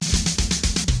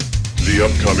The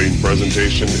upcoming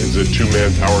presentation is a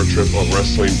two-man power trip of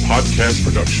wrestling podcast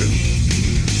production.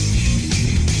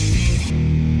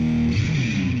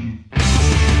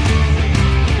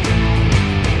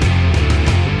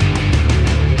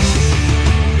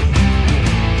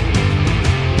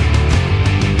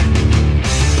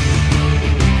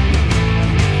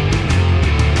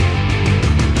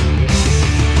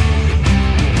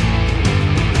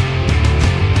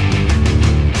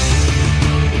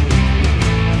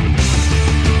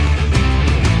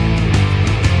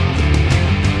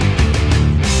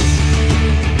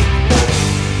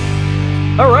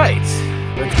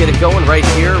 Get it going right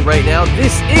here, right now.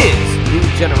 This is New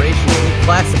Generation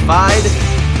Declassified,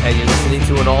 and you're listening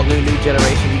to an all-new New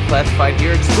Generation Declassified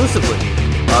here exclusively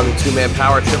on the two-man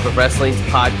power trip of wrestling's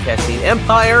podcasting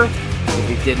empire. If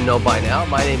you didn't know by now,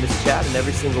 my name is Chad, and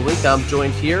every single week I'm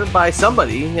joined here by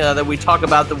somebody that we talk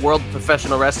about the world of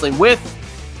professional wrestling with.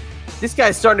 This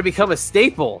guy's starting to become a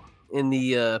staple in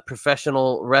the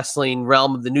professional wrestling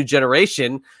realm of the new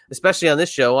generation, especially on this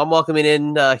show. I'm welcoming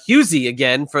in Husey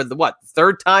again for the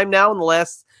third time now in the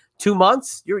last 2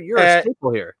 months. You're a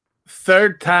staple here.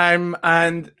 Third time,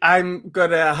 and I'm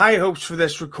got high hopes for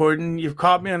this recording. You've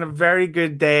caught me on a very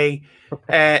good day.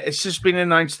 It's just been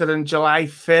announced that on July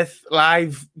 5th,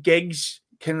 live gigs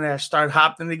can start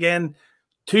happening again.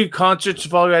 2 concerts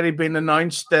have already been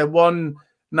announced. One,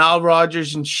 Nile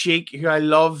Rodgers and Chic, who I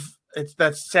love. It's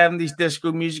that 70s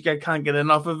disco music. I can't get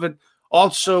enough of it.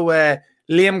 Also,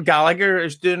 Liam Gallagher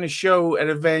is doing a show at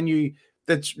a venue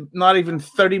that's not even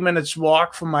 30 minutes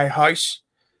walk from my house.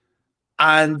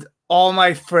 And all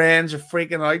my friends are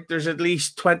freaking out. There's at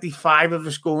least 25 of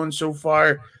us going so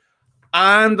far.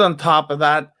 And on top of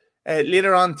that,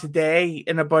 later on today,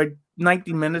 in about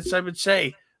 90 minutes, I would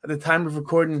say, at the time of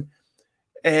recording,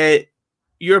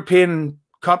 European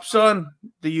Cup's on,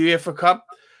 the UEFA Cup.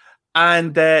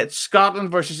 And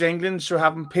Scotland versus England, so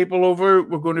having people over,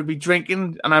 we're going to be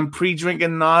drinking, and I'm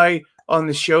pre-drinking now on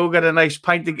the show. Got a nice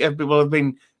pint to give. People have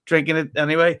been drinking it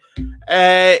anyway.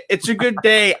 It's a good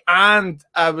day, and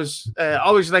I was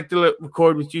always like to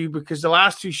record with you because the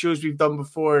last 2 shows we've done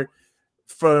before,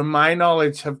 from my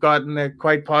knowledge, have gotten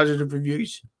quite positive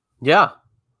reviews. Yeah.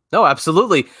 No,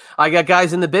 absolutely. I got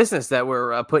guys in the business that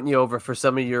were putting you over for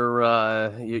some of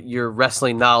your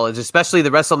wrestling knowledge, especially the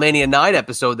WrestleMania 9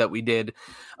 episode that we did.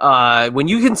 When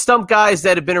you can stump guys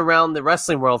that have been around the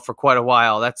wrestling world for quite a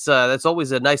while, that's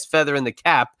always a nice feather in the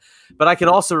cap. But I can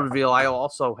also reveal I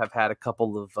also have had a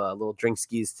couple of little drink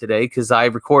skis today because I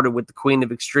recorded with the Queen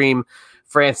of Extreme,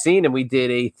 Francine, and we did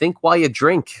a Think While You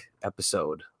Drink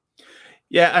episode.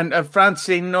 Yeah, and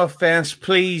Francine, no offense,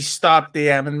 please stop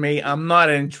DMing me. I'm not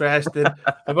interested.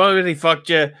 I've already fucked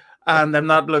you, and I'm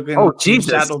not looking to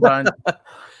settle down.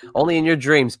 Only in your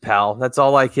dreams, pal. That's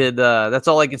all I could. That's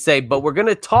all I could say. But we're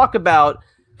gonna talk about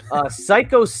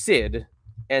Psycho Sid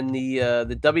and the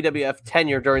WWF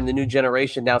tenure during the new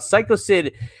generation. Now, Psycho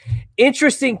Sid,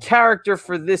 interesting character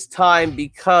for this time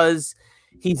because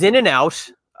he's in and out.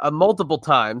 Multiple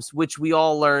times, which we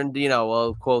all learned,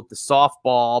 quote, the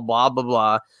softball, blah, blah,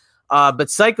 blah. But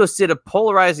Psycho Sid, a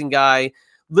polarizing guy,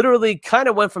 literally kind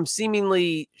of went from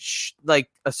seemingly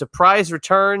like a surprise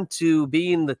return to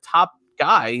being the top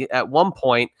guy at one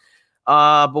point.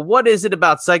 But what is it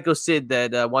about Psycho Sid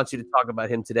that wants you to talk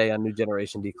about him today on New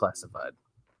Generation Declassified?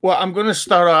 Well, I'm going to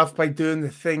start off by doing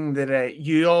the thing that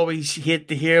you always hate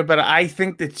to hear, but I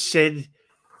think that Sid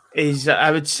is,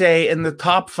 I would say, in the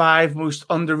top 5 most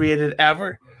underrated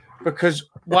ever. Because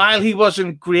while he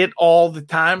wasn't great all the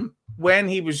time, when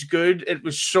he was good, it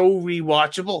was so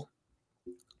rewatchable.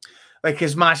 Like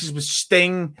his matches with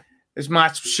Sting, his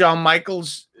match with Shawn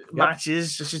Michaels,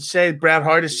 matches, I should say, Bret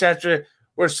Hart, etc.,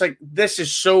 where it's like, this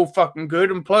is so fucking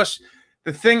good. And plus,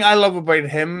 the thing I love about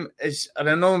him is, and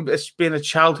I know it's been a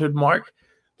childhood mark,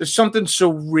 there's something so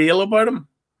real about him.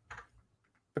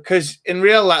 Because in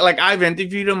real life, like I've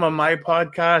interviewed him on my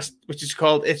podcast, which is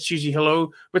called It's Usually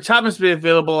Hello, which happens to be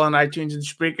available on iTunes and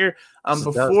Spreaker. And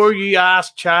before you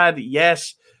ask, Chad,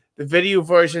 yes, the video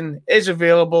version is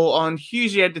available on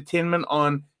Husey Entertainment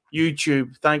on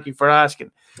YouTube. Thank you for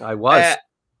asking. I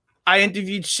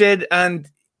interviewed Sid,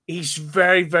 and he's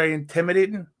very, very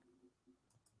intimidating.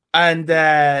 And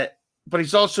but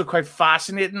he's also quite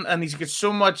fascinating, and he's got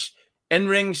so much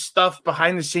in-ring stuff,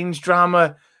 behind-the-scenes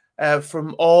drama.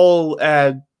 From all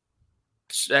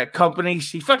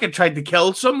companies. He fucking tried to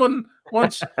kill someone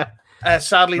once.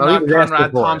 Sadly, not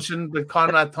Conrad Thompson, but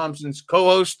Conrad Thompson's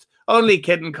co-host. Only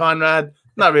kidding, Conrad.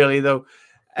 Not really, though.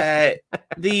 I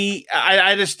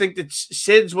just think that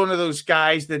Sid's one of those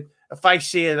guys that if I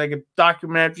see like a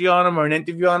documentary on him or an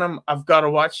interview on him, I've got to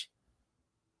watch.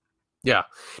 Yeah.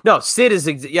 No, Sid is,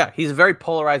 he's a very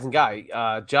polarizing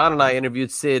guy. John and I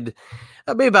interviewed Sid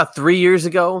maybe about 3 years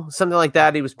ago, something like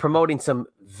that. He was promoting some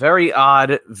very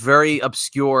odd, very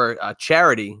obscure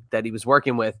charity that he was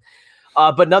working with.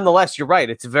 But nonetheless, you're right.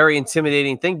 It's a very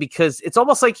intimidating thing because it's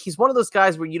almost like he's one of those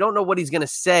guys where you don't know what he's going to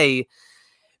say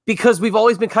because we've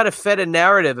always been kind of fed a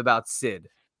narrative about Sid.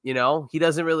 You know, he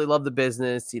doesn't really love the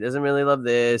business. He doesn't really love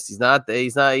this. He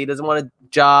doesn't want a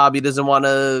job. He doesn't want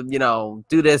to,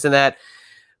 do this and that.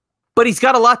 But he's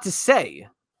got a lot to say.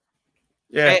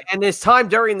 Yeah. And this time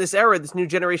during this era, this new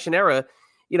generation era,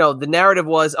 the narrative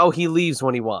was, oh, he leaves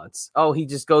when he wants. Oh, he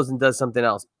just goes and does something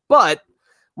else. But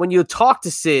when you talk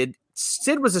to Sid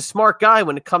was a smart guy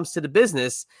when it comes to the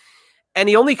business. And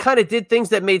he only kind of did things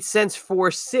that made sense for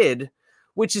Sid,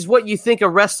 which is what you think a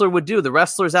wrestler would do. The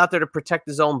wrestler's out there to protect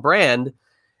his own brand.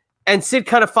 And Sid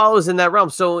kind of follows in that realm.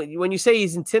 So when you say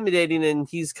he's intimidating and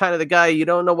he's kind of the guy you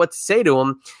don't know what to say to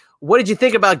him, what did you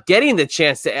think about getting the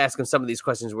chance to ask him some of these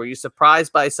questions? Were you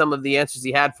surprised by some of the answers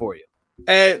he had for you?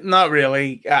 Not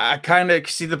really. I kind of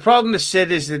see the problem with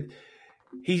Sid is that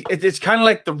it's kind of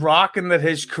like The Rock in that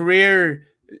his career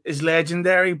is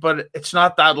legendary, but it's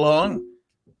not that long.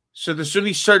 So there's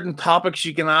only certain topics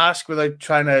you can ask without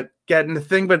trying to get in the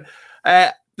thing. But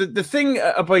the thing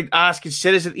about asking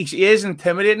Sid is that he is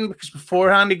intimidating because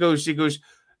beforehand he goes,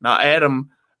 now Adam,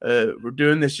 we're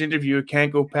doing this interview. It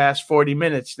can't go past 40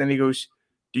 minutes. Then he goes,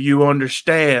 do you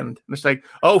understand? And it's like,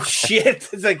 oh shit.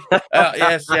 It's like,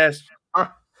 yes.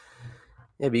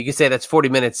 Yeah, but you could say that's 40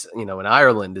 minutes, in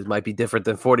Ireland. It might be different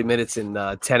than 40 minutes in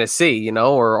Tennessee,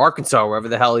 or Arkansas, wherever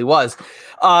the hell he was.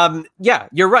 Yeah,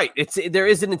 you're right. There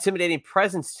is an intimidating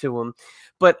presence to him.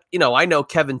 But, I know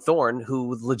Kevin Thorne,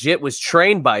 who legit was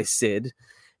trained by Sid,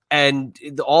 and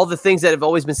all the things that have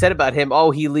always been said about him,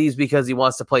 he leaves because he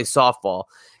wants to play softball.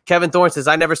 Kevin Thorne says,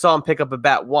 I never saw him pick up a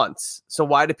bat once. So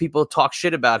why do people talk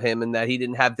shit about him and that he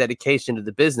didn't have dedication to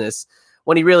the business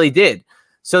when he really did?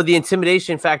 So the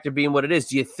intimidation factor being what it is,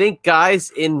 do you think guys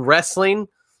in wrestling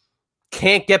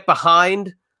can't get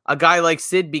behind a guy like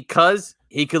Sid because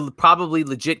he could probably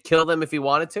legit kill them if he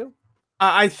wanted to?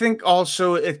 I think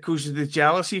also it goes to the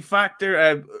jealousy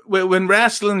factor. When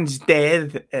wrestling's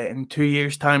dead in 2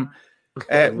 years' time,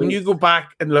 when you go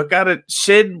back and look at it,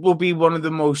 Sid will be one of the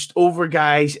most over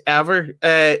guys ever.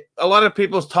 A lot of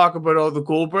people talk about the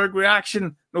Goldberg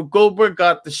reaction. No, Goldberg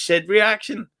got the Sid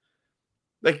reaction.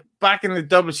 Like back in the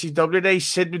WCW days,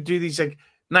 Sid would do these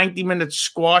 90-minute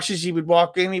squashes. He would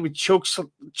walk in, he would choke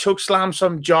slam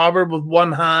some jobber with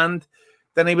one hand,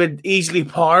 then he would easily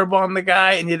powerbomb the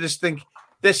guy, and you just think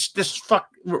this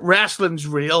wrestling's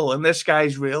real, and this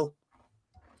guy's real.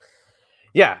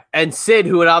 Yeah, and Sid,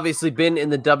 who had obviously been in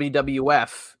the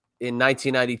WWF in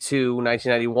 1992,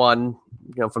 1991,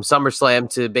 from SummerSlam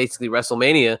to basically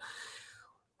WrestleMania.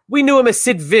 We knew him as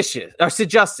Sid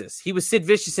Justice. He was Sid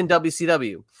Vicious in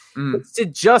WCW. But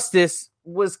Sid Justice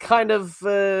was kind of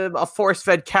a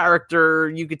force-fed character.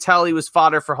 You could tell he was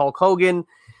fodder for Hulk Hogan.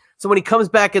 So when he comes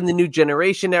back in the new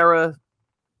generation era,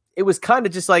 it was kind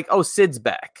of just like, oh, Sid's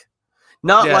back.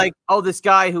 Not like, oh, this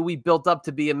guy who we built up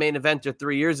to be a main eventer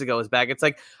 3 years ago is back. It's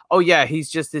like, oh, yeah,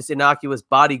 he's just this innocuous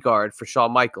bodyguard for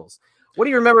Shawn Michaels. What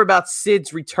do you remember about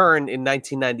Sid's return in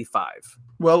 1995?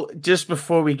 Well, just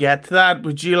before we get to that,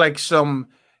 would you like some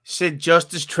Sid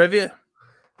Justice trivia?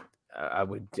 I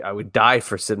would die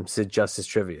for some Sid Justice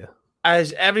trivia.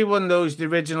 As everyone knows, the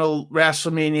original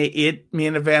WrestleMania 8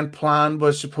 main event plan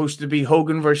was supposed to be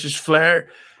Hogan versus Flair.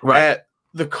 Right.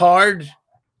 The card,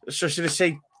 so should I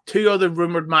say, two other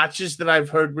rumored matches that I've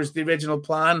heard was the original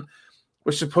plan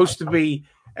was supposed to be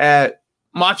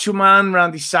Macho Man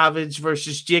Randy Savage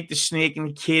versus Jake the Snake in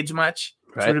a cage match,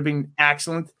 which would have been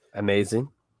excellent. Amazing.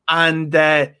 And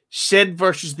Sid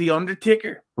versus The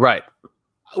Undertaker. Right.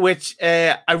 Which,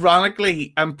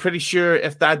 ironically, I'm pretty sure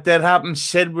if that did happen,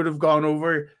 Sid would have gone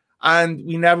over and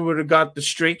we never would have got the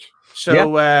streak.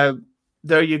 So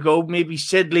there you go. Maybe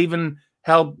Sid leaving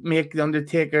help make The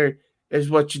Undertaker is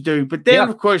what you do. But then,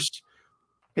 of course,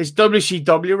 his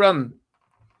WCW run.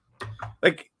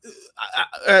 Like,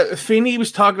 Feeney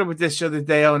was talking about this the other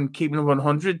day on Keeping It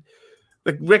 100.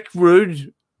 Like, Rick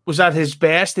Rude was at his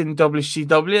best in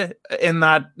WCW in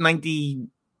that 92,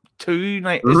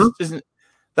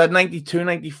 that 92,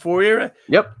 94 era.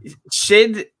 Yep.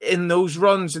 Sid in those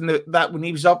runs and that when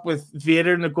he was up with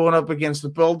Vader and they're going up against the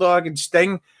Bulldog and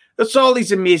Sting, that's all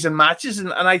these amazing matches.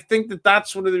 And I think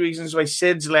that's one of the reasons why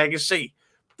Sid's legacy,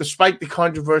 despite the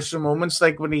controversial moments,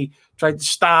 like when he tried to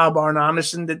stab Arn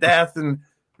Anderson to death and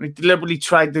when he deliberately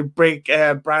tried to break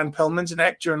Brian Pillman's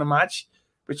neck during a match,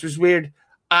 which was weird.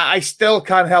 I still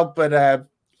can't help but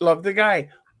love the guy.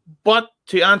 But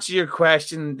to answer your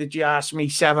question that you asked me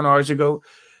 7 hours ago,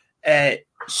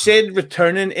 Sid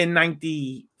returning in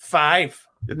 95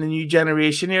 in the New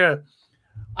Generation era,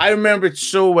 I remember it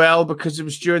so well because it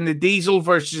was during the Diesel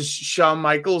versus Shawn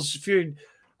Michaels feud,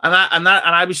 and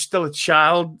I was still a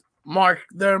child, Mark,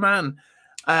 there, man.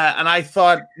 And I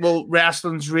thought, well,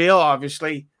 wrestling's real,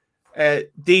 obviously.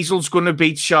 Diesel's going to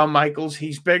beat Shawn Michaels.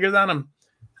 He's bigger than him.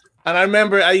 And I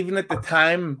remember even at the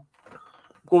time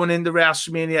going into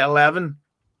WrestleMania 11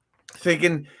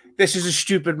 thinking, this is a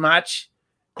stupid match.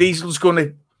 Diesel's going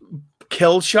to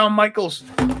kill Shawn Michaels.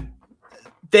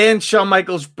 Then Shawn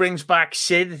Michaels brings back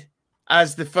Sid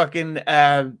as the fucking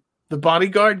the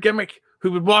bodyguard gimmick,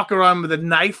 who would walk around with a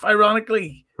knife,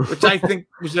 ironically, which I think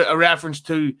was a reference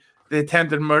to the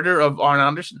attempted murder of Arn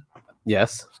Anderson.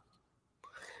 Yes.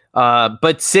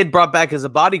 But Sid brought back as a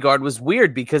bodyguard was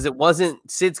weird because it wasn't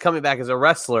Sid's coming back as a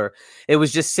wrestler. It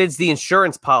was just Sid's the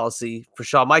insurance policy for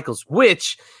Shawn Michaels,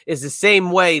 which is the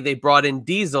same way they brought in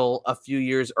Diesel a few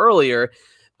years earlier.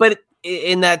 But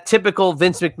in that typical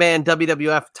Vince McMahon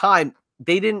WWF time,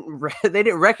 they didn't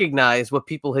recognize what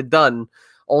people had done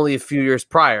only a few years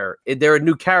prior. They're a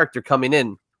new character coming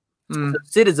in. So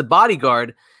Sid is a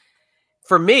bodyguard.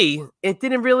 For me, it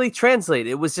didn't really translate.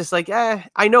 It was just like,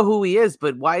 I know who he is,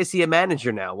 but why is he a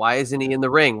manager now? Why isn't he in the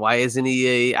ring? Why isn't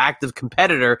he an active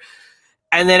competitor?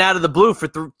 And then out of the blue for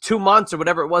 2 months or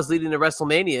whatever it was leading to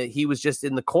WrestleMania, he was just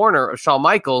in the corner of Shawn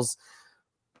Michaels.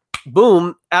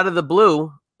 Boom, out of the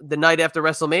blue, the night after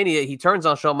WrestleMania, he turns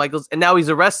on Shawn Michaels, and now he's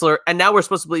a wrestler, and now we're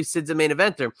supposed to believe Sid's a main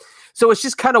eventer. So it's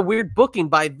just kind of weird booking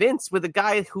by Vince with a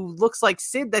guy who looks like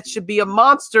Sid that should be a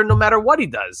monster no matter what he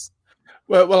does.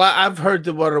 Well, I've heard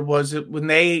that what it was when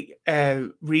they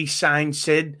re-signed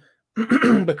Sid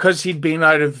because he'd been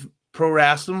out of pro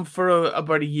wrestling for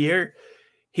about a year.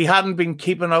 He hadn't been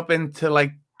keeping up into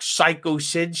like Psycho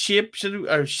Sid shape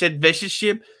or Sid Vicious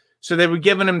shape, so they were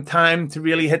giving him time to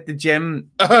really hit the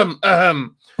gym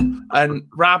and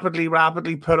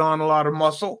rapidly put on a lot of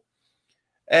muscle.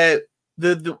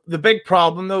 The big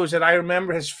problem though is that I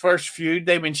remember his first feud.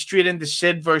 They went straight into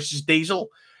Sid versus Diesel,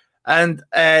 and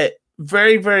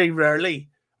very, very rarely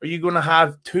are you going to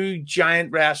have two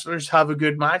giant wrestlers have a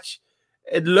good match.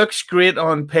 It looks great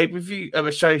on pay-per-view.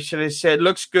 Should I say it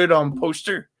looks good on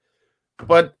poster,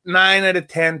 but 9 out of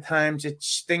 10 times it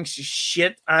stinks of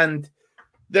shit. And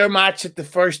their match at the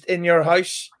first In Your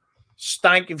House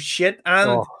stank of shit.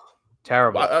 And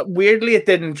terrible. Weirdly, it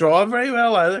didn't draw very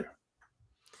well either.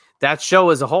 That show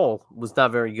as a whole was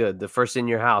not very good, the first In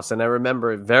Your House, and I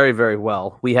remember it very, very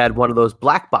well. We had one of those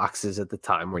black boxes at the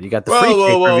time where you got the free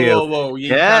pay-per-view. Whoa.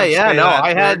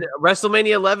 I had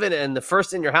WrestleMania 11 and the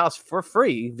first In Your House for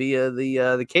free via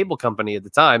the cable company at the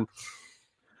time.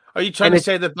 Are you trying to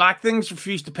say that black things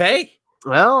refused to pay?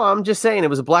 Well, I'm just saying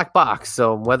it was a black box,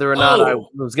 so whether or not I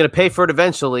was going to pay for it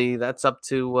eventually, that's up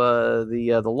to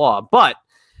the law. But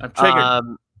I'm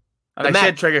triggered. I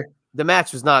said trigger. The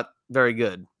match was not very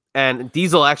good. And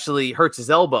Diesel actually hurts his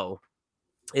elbow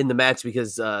in the match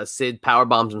because Sid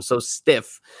powerbombs him so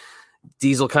stiff.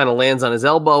 Diesel kind of lands on his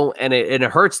elbow, and it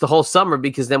hurts the whole summer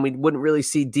because then we wouldn't really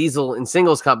see Diesel in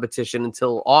singles competition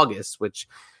until August, which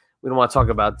we don't want to talk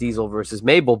about Diesel versus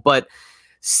Mabel. But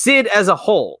Sid as a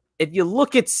whole, if you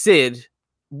look at Sid,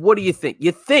 what do you think?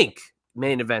 You think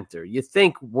main eventer. You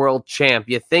think world champ.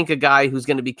 You think a guy who's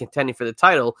going to be contending for the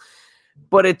title.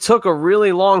 But it took a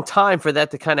really long time for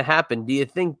that to kind of happen. Do you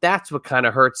think that's what kind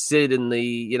of hurts Sid in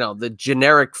the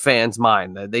generic fan's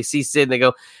mind? They see Sid and they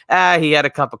go, he had a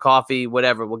cup of coffee,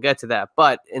 whatever. We'll get to that.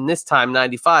 But in this time,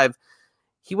 95,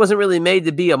 he wasn't really made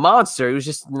to be a monster. He was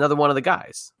just another one of the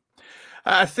guys.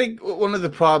 I think one of the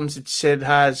problems that Sid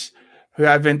has, who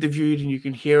I've interviewed, and you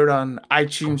can hear it on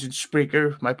iTunes and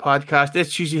Spreaker, my podcast,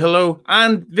 It's Usually Hello,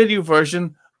 and video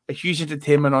version, A Huge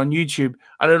Entertainment on YouTube.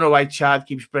 I don't know why Chad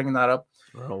keeps bringing that up.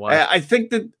 I think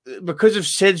that because of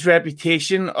Sid's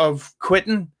reputation of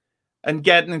quitting and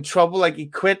getting in trouble, like he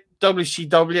quit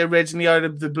WCW originally out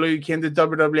of the blue, came to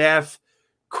WWF,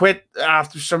 quit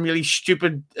after some really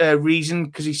stupid reason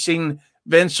because he's seen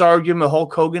Vince arguing with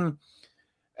Hulk Hogan,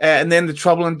 and then the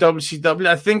trouble in WCW.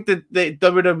 I think that the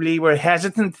WWE were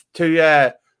hesitant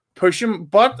to push him,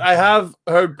 but I have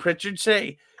heard Pritchard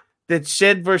say that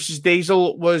Sid versus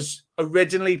Diesel was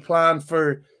originally planned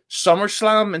for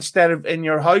SummerSlam instead of In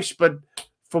Your House, but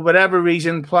for whatever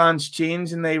reason, plans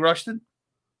changed and they rushed it.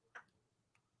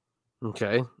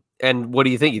 Okay. And what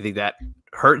do you think? You think that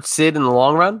hurt Sid in the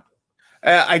long run?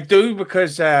 I do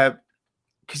because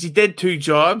he did 2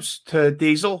 jobs to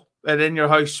Diesel at In Your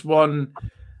House 1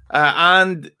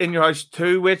 and In Your House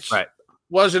 2, which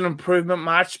was an improvement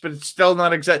match, but it's still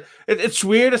not exact. It's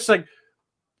weird. It's like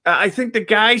I think the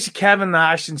guys, Kevin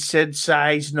Nash and Sid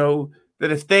Size, know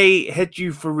that if they hit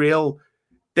you for real,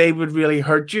 they would really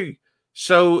hurt you.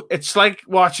 So it's like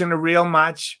watching a real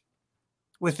match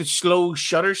with a slow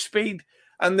shutter speed,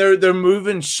 and they're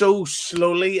moving so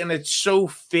slowly, and it's so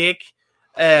fake.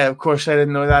 Of course, I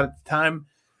didn't know that at the time,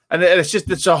 and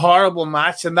it's a horrible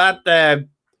match. And that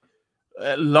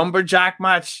lumberjack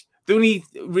match, the only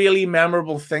really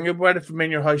memorable thing about it from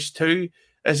In Your House 2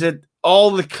 is that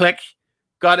all the clique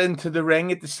got into the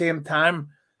ring at the same time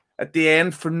at the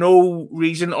end for no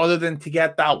reason other than to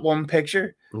get that one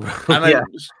picture.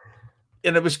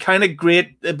 And it was kind of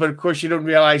great, but of course you don't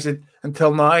realize it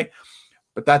until now.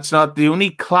 But that's not the only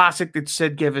classic that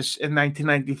Sid gave us in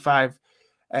 1995.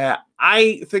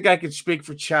 I think I could speak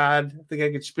for Chad. I think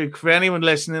I could speak for anyone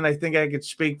listening. I think I could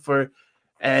speak for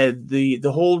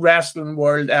the whole wrestling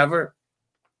world ever.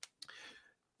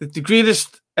 That the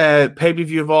greatest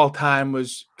pay-per-view of all time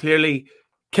was clearly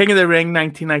King of the Ring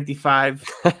 1995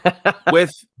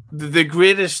 with the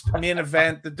greatest main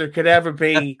event that there could ever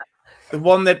be, the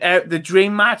one that the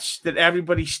dream match that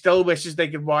everybody still wishes they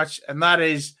could watch, and that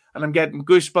is, and I'm getting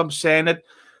goosebumps saying it,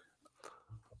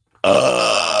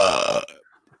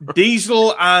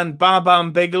 Diesel and Bam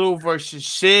Bam Bigelow versus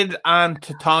Sid and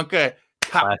Tatanka.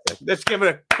 Let's give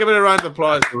it a round of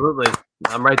applause. Absolutely.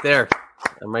 I'm right there.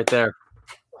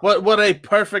 What a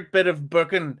perfect bit of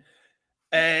booking.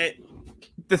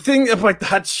 The thing about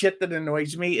that shit that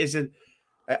annoys me is that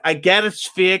I get it's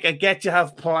fake. I get you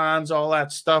have plans, all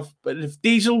that stuff. But if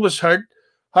Diesel was hurt,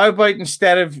 how about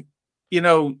instead of,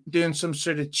 doing some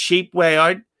sort of cheap way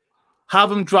out,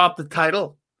 have him drop the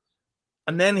title,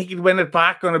 and then he could win it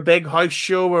back on a big house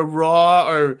show or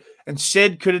Raw, and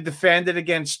Sid could have defended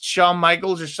against Shawn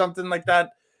Michaels or something like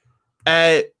that.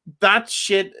 That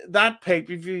shit, that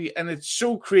pay-per-view, and it's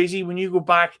so crazy when you go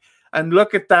back and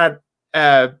look at that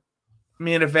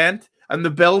main event and the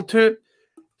build to it.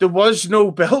 There was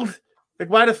no build. Like,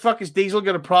 why the fuck is Diesel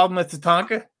got a problem with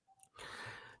Tatanka?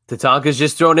 Tatanka's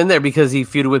just thrown in there because he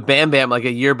feuded with Bam Bam like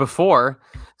a year before.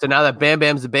 So now that Bam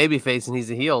Bam's a babyface and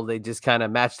he's a heel, they just kind of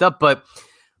matched up. But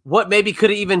what maybe could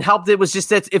have even helped it was just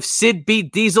that if Sid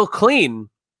beat Diesel clean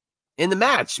in the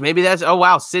match, maybe that's, oh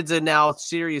wow, Sid's a now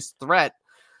serious threat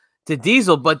to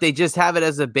Diesel, but they just have it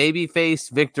as a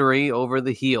babyface victory over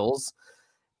the heels.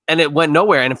 And it went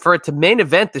nowhere. And for it to main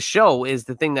event the show is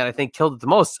the thing that I think killed it the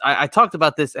most. I talked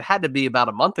about this. It had to be about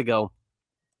a month ago.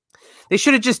 They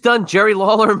should have just done Jerry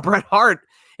Lawler and Bret Hart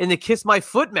in the Kiss My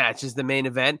Foot match as the main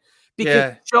event,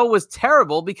 because the show was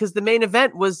terrible, because the main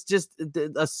event was just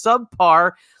a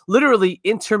subpar, literally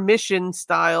intermission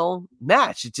style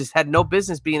match. It just had no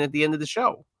business being at the end of the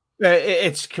show.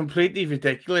 It's completely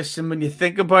ridiculous. And when you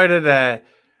think about it,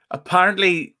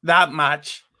 apparently that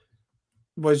match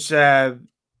was... I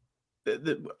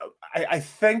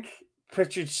think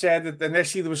Pritchard said that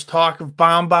initially there was talk of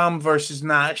Bam Bam versus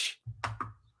Nash,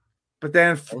 but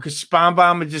then because Bam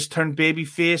Bam had just turned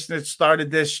babyface and it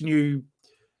started this new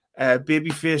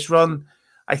babyface run,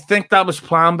 I think that was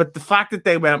planned. But the fact that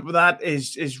they went with that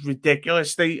is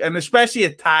ridiculous. And especially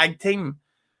a tag team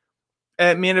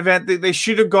main event, they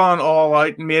should have gone all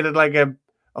out and made it like a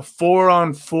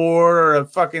 4-on-4 or a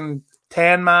fucking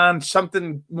 10-man,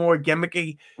 something more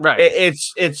gimmicky. Right.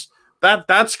 It's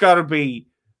that's got to be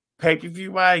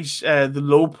pay-per-view wise the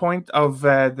low point of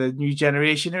the new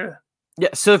generation era. Yeah,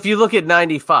 so if you look at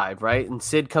 95, right, and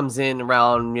Sid comes in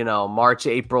around, March,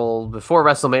 April, before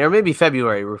WrestleMania, or maybe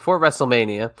February, before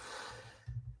WrestleMania.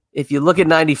 If you look at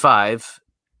 95,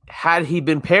 had he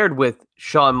been paired with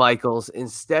Shawn Michaels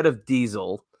instead of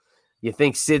Diesel, you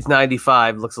think Sid's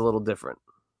 95 looks a little different.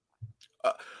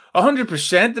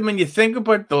 100%. I mean, you think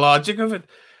about the logic of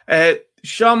it.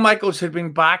 Shawn Michaels had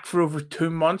been back for over 2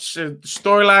 months. The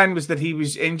storyline was that he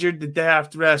was injured the day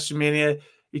after WrestleMania.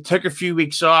 He took a few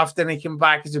weeks off, then he came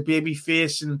back as a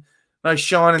babyface, and now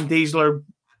Shawn and Diesel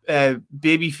are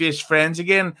babyface friends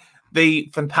again. They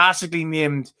fantastically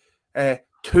named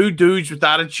Two Dudes with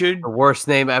Attitude. The worst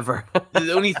name ever.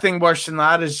 The only thing worse than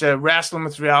that is Wrestling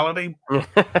with Reality.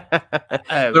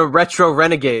 The Retro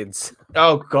Renegades.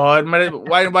 Oh, God.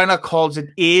 Why not call it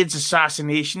AIDS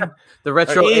Assassination? The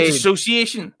Retro AIDS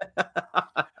Association.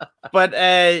 But,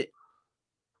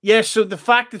 so the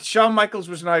fact that Shawn Michaels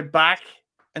was now back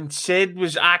and Sid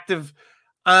was active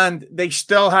and they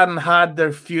still hadn't had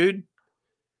their feud,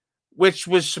 which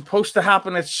was supposed to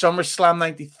happen at SummerSlam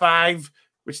 95,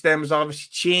 which then was obviously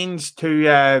changed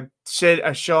to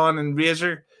Shawn and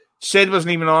Razor. Sid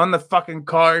wasn't even on the fucking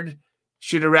card.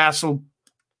 Should have wrestled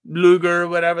Luger or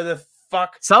whatever the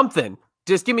fuck. Something.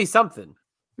 Just give me something.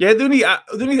 Yeah,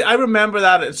 I remember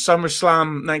that at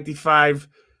SummerSlam 95,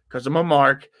 because I'm a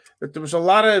mark, that there was a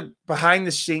lot of behind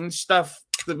the scenes stuff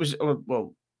that was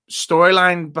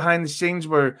storyline behind the scenes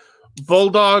where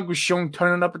Bulldog was shown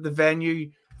turning up at the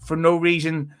venue for no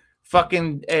reason.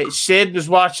 Fucking Sid was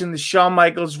watching the Shawn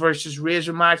Michaels versus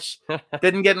Razor match,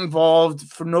 didn't get involved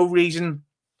for no reason,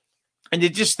 and you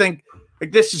just think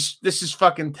like this is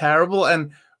fucking terrible.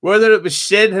 And whether it was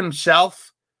Sid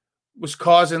himself was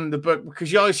causing the book,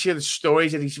 because you always hear the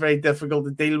stories that he's very difficult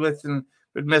to deal with and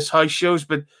would miss house shows,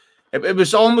 but it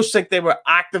was almost like they were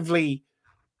actively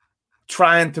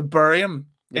trying to bury him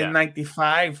in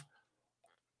 95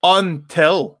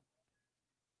 until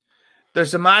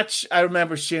there's a match. I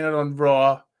remember seeing it on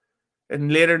Raw in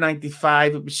later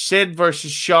 95. It was Sid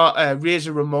versus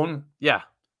Razor Ramon. Yeah.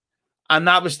 And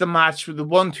that was the match where the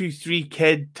 1, 2, 3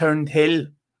 kid turned heel.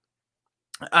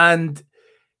 And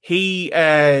he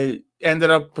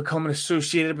ended up becoming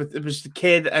associated with, it was the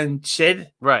kid and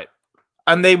Sid. Right.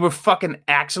 And they were fucking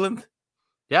excellent.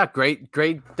 Yeah, great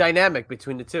dynamic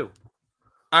between the two.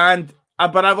 And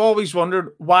but I've always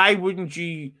wondered, why wouldn't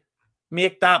you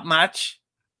make that match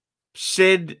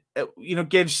Sid,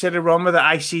 give Sid a run with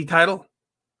the IC title?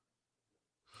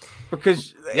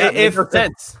 Because it makes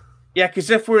sense. Yeah, because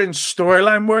if we're in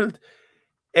storyline world,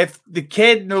 if the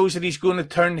kid knows that he's going to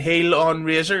turn heel on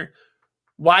Razor,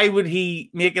 why would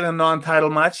he make it a non-title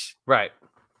match? Right.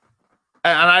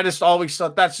 And I just always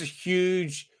thought that's a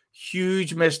huge,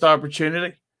 huge missed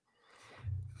opportunity.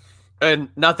 And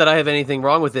not that I have anything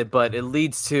wrong with it, but it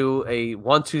leads to a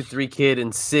 1, 2, 3 kid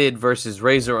and Sid versus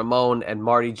Razor Ramon and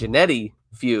Marty Jannetty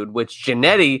feud, which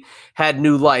Jannetty had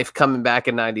new life coming back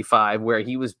in 95, where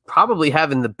he was probably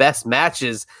having the best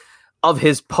matches of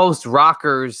his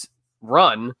post-Rockers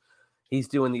run. He's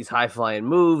doing these high-flying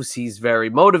moves. He's very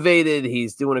motivated.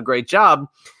 He's doing a great job.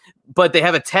 But they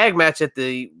have a tag match at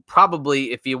the,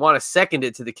 probably, if you want to second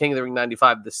it to the King of the Ring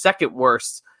 95, the second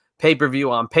worst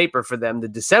pay-per-view on paper for them. The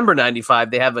December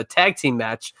 95, they have a tag team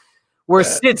match where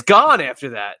Sid's gone after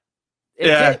that.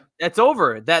 That's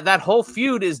over. That whole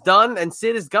feud is done and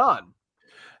Sid is gone.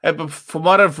 But from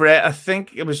what I've read, I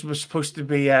think it was supposed to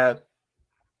be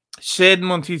Sid and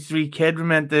 1, 2, 3 Kid were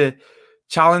meant to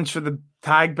challenge for the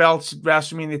tag belts at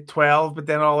WrestleMania 12, but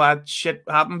then all that shit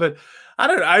happened. But I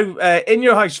don't know. In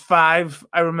Your House 5,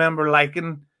 I remember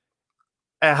liking.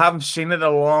 I haven't seen it in a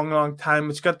long, long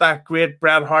time. It's got that great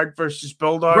Bret Hart versus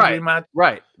Bulldog rematch.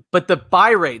 Right. But the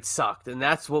buy rate sucked, and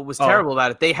that's what was terrible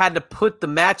about it. They had to put the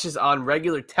matches on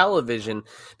regular television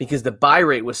because the buy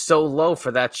rate was so low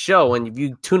for that show. And if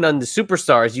you tune on the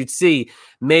Superstars, you'd see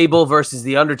Mabel versus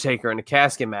The Undertaker in a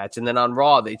casket match. And then on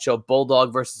Raw, they'd show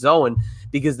Bulldog versus Owen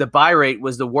because the buy rate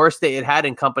was the worst they had had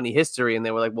in company history. And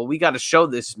they were like, well, we got to show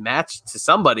this match to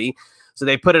somebody. So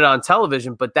they put it on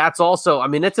television, but that's also, I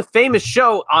mean, it's a famous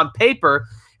show on paper.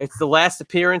 It's the last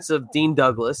appearance of Dean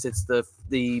Douglas. It's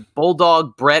the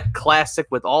Bulldog Bret classic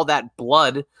with all that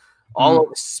blood all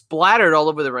splattered all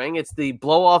over the ring. It's the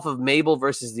blow off of Mabel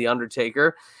versus The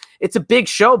Undertaker. It's a big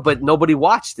show, but nobody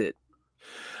watched it.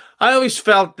 I always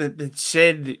felt that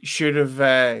Sid should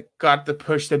have got the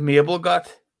push that Mabel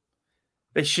got.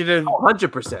 They should have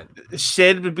 100%.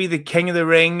 Sid would be the king of the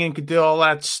ring and could do all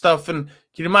that stuff. And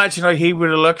can you imagine how he would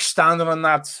have looked standing on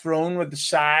that throne with the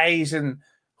size and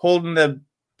holding the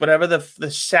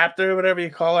scepter, whatever you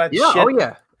call that? Yeah, shit. Oh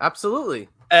yeah, absolutely.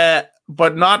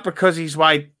 But not because he's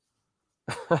white.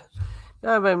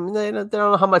 I mean, they don't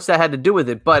know how much that had to do with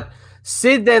it. But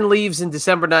Sid then leaves in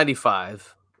December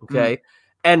 95,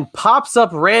 and pops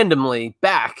up randomly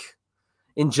back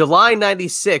in July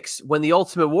 96 when the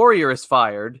Ultimate Warrior is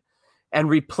fired, and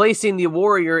replacing the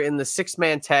Warrior in the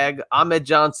 6-man tag, Ahmed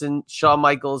Johnson, Shawn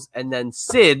Michaels, and then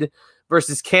Sid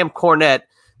versus Cam Cornette.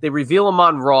 They reveal him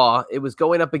on Raw. It was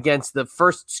going up against the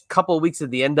first couple of weeks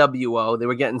of the NWO. They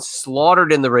were getting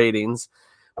slaughtered in the ratings,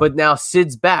 but now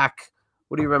Sid's back.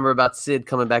 What do you remember about Sid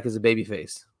coming back as a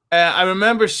babyface? I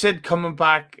remember Sid coming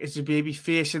back as a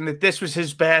babyface, and that this was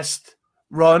his best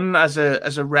run as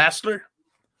a wrestler.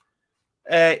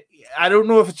 I don't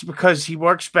know if it's because he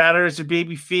works better as a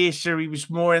baby face or he was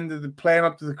more into the playing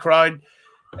up to the crowd.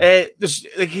 Like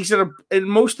he said, in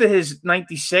most of his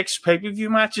 96 pay-per-view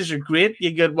matches are great.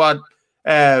 You get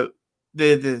the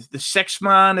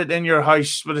 6-man at In Your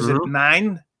House, what is it,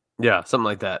 9? Yeah, something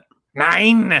like that.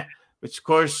 9, which of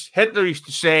course Hitler used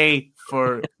to say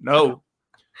for no.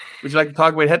 Would you like to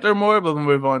talk about Hitler more? We'll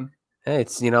move on. Hey,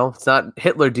 it's not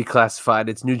Hitler declassified,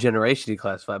 it's New Generation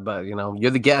declassified, but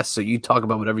you're the guest, so you talk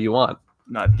about whatever you want.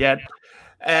 Not yet.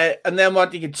 And then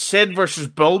you get Sid versus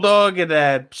Bulldog at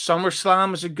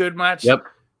SummerSlam is a good match. Yep.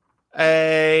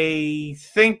 I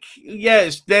think,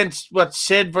 yes, then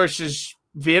Sid versus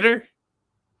Vader?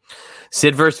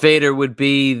 Sid versus Vader would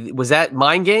be, was that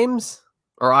Mind Games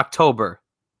or October?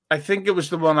 I think it was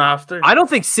the one after. I don't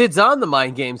think Sid's on the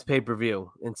Mind Games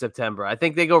pay-per-view in September. I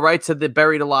think they go right to the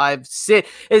Buried Alive. Sid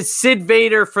is Sid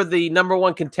Vader for the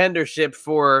 #1 contendership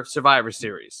for Survivor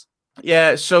Series.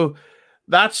 Yeah, so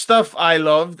that stuff I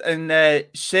loved, and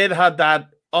Sid had that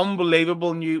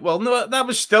unbelievable no, that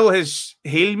was still his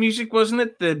heel music, wasn't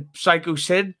it? The Psycho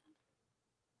Sid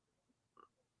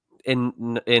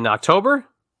in October.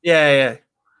 Yeah.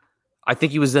 I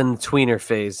think he was in the tweener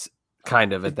phase,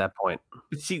 kind of at that point.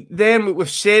 But see, then with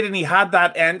Sid, and he had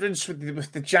that entrance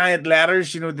with the giant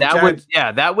letters,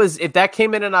 that was if that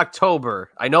came in October.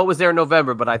 I know it was there in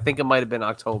November, but I think it might have been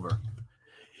October.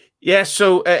 Yeah,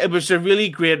 so it was a really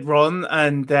great run,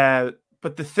 and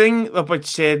but the thing about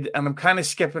Sid, and I'm kind of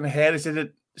skipping ahead, is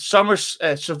that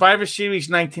Survivor Series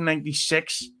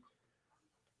 1996,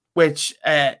 which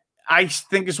I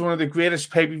think is one of the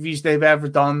greatest pay-per-views they've ever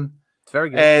done. Very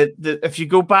good. If you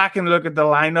go back and look at the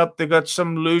lineup, they got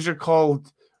some loser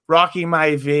called Rocky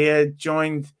Maivia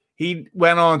joined. He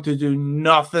went on to do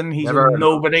nothing. He's a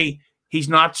nobody. He's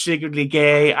not secretly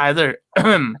gay either.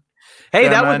 Hey,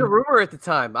 that was a rumor at the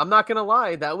time. I'm not going to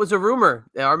lie. That was a rumor.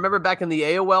 I remember back in the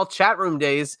AOL chat room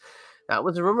days, that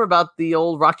was a rumor about the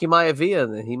old Rocky Maivia,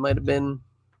 that he might have been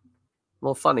a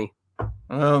little funny.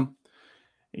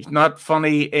 He's not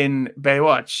funny in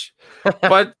Baywatch,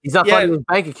 but he's not funny in his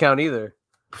bank account either.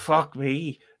 Fuck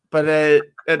me. But at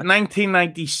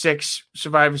 1996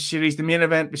 Survivor Series, the main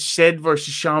event was Sid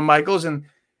versus Shawn Michaels, and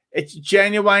it's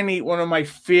genuinely one of my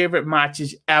favorite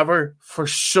matches ever for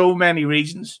so many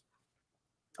reasons.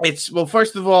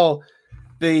 First of all,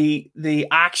 the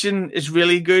action is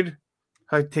really good.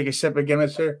 I'll take a sip of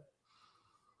Guinness here.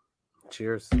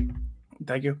 Cheers.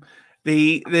 Thank you.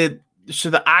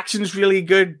 So the action's really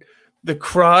good. The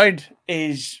crowd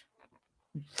is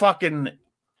fucking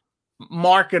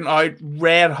marking out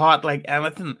red hot like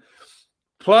anything.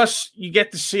 Plus, you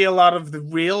get to see a lot of the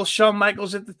real Shawn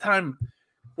Michaels at the time,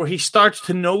 where he starts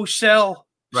to no-sell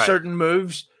certain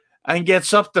moves and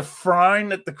gets up to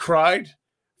frown at the crowd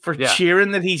for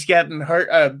cheering that he's getting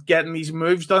hurt, getting these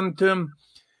moves done to him.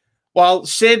 While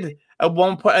Sid at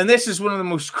one point, and this is one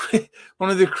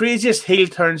of the craziest heel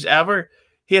turns ever.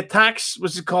 He attacks,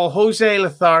 what's it called, Jose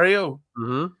Lothario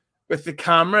with the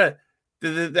camera.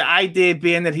 The idea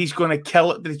being that he's going to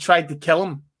kill it, that he tried to kill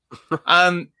him.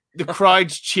 And the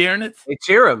crowd's cheering it. They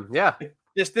cheer him, yeah.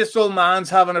 This old man's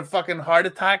having a fucking heart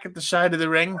attack at the side of the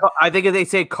ring. I think they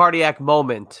say cardiac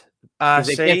moment.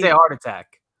 They can't say heart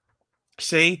attack.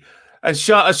 See? And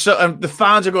the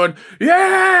fans are going,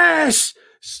 yes!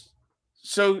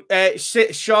 So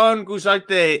Shawn goes out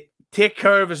to take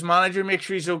care of his manager, make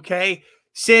sure he's okay.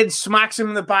 Sid smacks him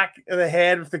in the back of the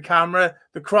head with the camera.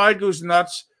 The crowd goes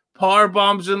nuts. Power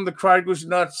bombs him. The crowd goes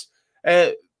nuts.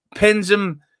 Pins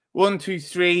him 1, 2,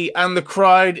 3, and the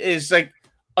crowd is like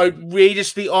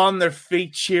outrageously on their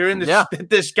feet cheering.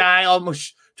 This guy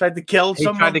almost tried to kill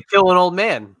someone. He tried to kill an old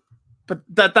man. But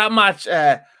that match,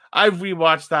 I've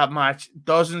rewatched that match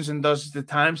dozens and dozens of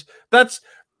times. That's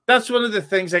one of the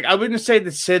things. Like, I wouldn't say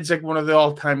that Sid's like one of the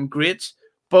all-time greats,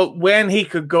 but when he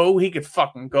could go, he could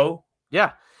fucking go.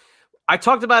 Yeah. I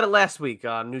talked about it last week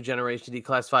on New Generation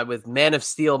Declassified with Man of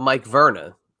Steel Mike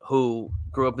Verna, who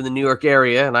grew up in the New York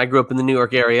area, and I grew up in the New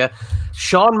York area.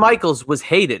 Shawn Michaels was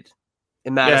hated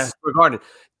in Madison Square Garden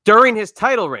during his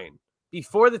title reign.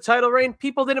 Before the title reign,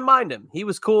 people didn't mind him. He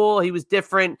was cool. He was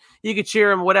different. You could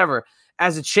cheer him, whatever.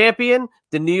 As a champion,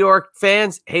 the New York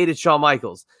fans hated Shawn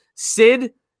Michaels.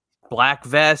 Sid, black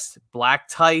vest, black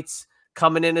tights,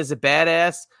 coming in as a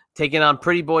badass, taking on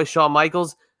pretty boy Shawn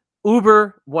Michaels.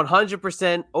 Uber,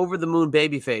 100% over the moon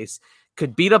babyface,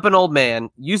 could beat up an old man,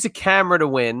 use a camera to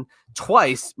win,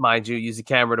 twice, mind you, use a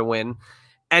camera to win,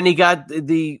 and he got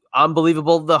the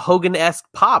Hogan-esque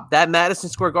pop. That Madison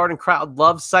Square Garden crowd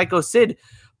loves Psycho Sid,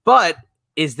 but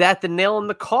is that the nail in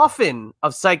the coffin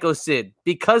of Psycho Sid?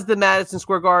 Because the Madison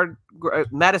Square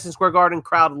Garden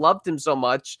crowd loved him so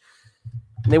much,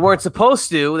 and they weren't supposed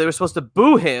to, they were supposed to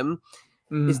boo him.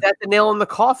 Is that the nail in the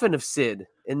coffin of Sid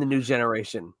in the new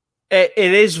generation? It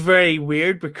is very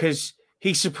weird because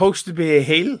he's supposed to be a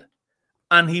heel,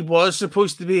 and he was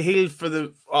supposed to be a heel for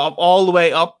all the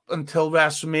way up until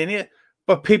WrestleMania,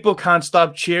 but people can't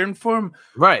stop cheering for him.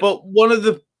 Right.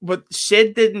 But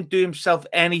Sid didn't do himself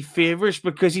any favors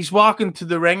because he's walking to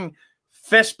the ring,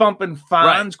 fist bumping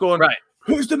fans, going,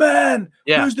 "Who's the man?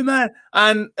 Yeah. Who's the man?"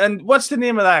 And what's the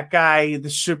name of that guy, the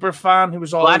super fan who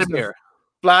was always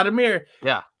Vladimir.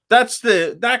 Yeah.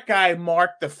 That guy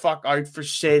marked the fuck out for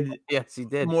Sid. Yes, he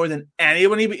did. More than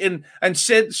anyone.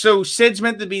 Sid's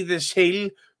meant to be this heel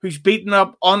who's beaten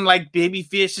up unlike baby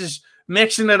faces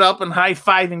mixing it up and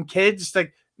high-fiving kids. It's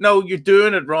like, no, you're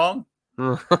doing it wrong.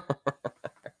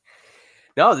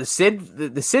 No, the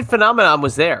Sid phenomenon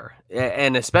was there.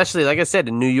 And especially, like I said,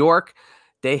 in New York,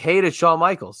 they hated Shawn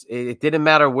Michaels. It didn't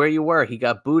matter where you were. He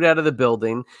got booed out of the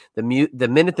building. The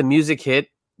minute the music hit,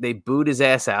 they booed his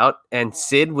ass out. And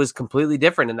Sid was completely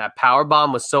different. And that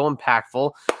powerbomb was so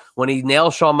impactful. When he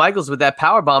nailed Shawn Michaels with that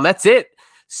powerbomb, that's it.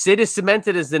 Sid is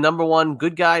cemented as the number one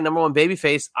good guy, number one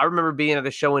babyface. I remember being at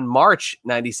a show in March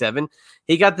 97.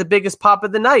 He got the biggest pop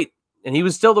of the night. And he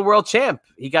was still the world champ.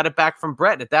 He got it back from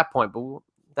Brett at that point, but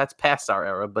that's past our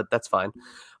era, but that's fine.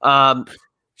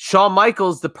 Shawn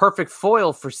Michaels, the perfect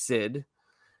foil for Sid,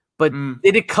 but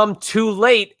did it come too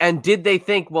late? And did they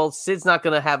think, well, Sid's not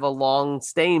going to have a long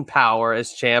staying power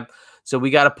as champ, so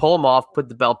we got to pull him off, put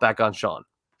the belt back on Shawn?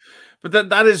 But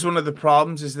that is one of the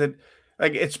problems, is that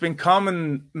like it's been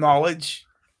common knowledge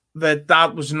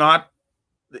that was not,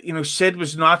 Sid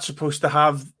was not supposed to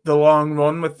have the long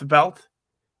run with the belt.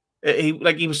 He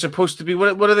was supposed to be,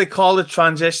 what do they call it?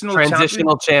 Transitional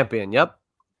champion. Yep.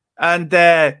 And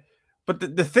but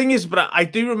the thing is, but I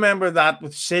do remember that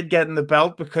with Sid getting the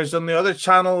belt, because on the other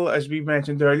channel, as we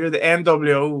mentioned earlier, the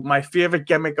NWO, my favorite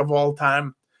gimmick of all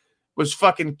time, was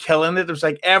fucking killing it. It was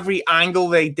like every angle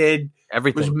they did,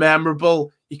 everything was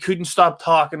memorable. You couldn't stop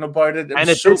talking about it. And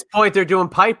at this point, they're doing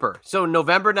Piper. So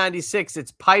November 96,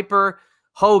 it's Piper,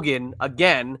 Hogan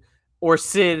again, or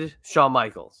Sid, Shawn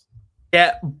Michaels.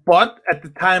 Yeah, but at the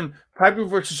time, Piper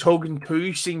versus Hogan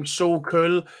 2 seemed so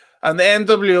cool. And the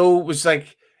NWO was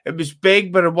like, it was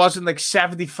big, but it wasn't like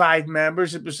 75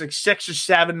 members. It was like 6 or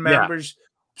 7 members.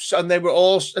 Yeah. And they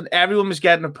were and everyone was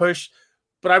getting a push.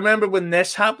 But I remember when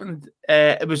this happened,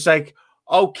 it was like,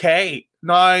 okay,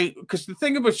 now, because the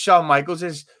thing about Shawn Michaels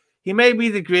is he may be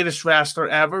the greatest wrestler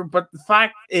ever, but the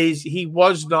fact is he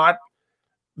was not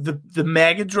the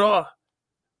mega draw.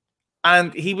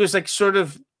 And he was like sort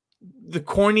of the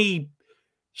corny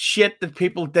shit that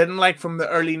people didn't like from the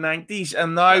early 90s,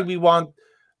 and now we want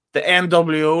the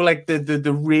NWO, like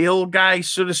the real guy,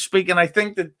 so to speak. And I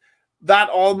think that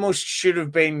almost should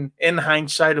have been, in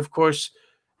hindsight, of course,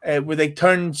 where they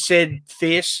turned Sid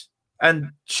face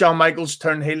and Shawn Michaels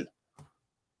turned heel.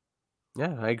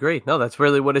 Yeah, I agree. No, that's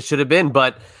really what it should have been,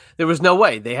 but there was no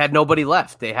way. They had nobody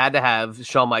left. They had to have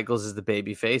Shawn Michaels as the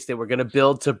babyface. They were going to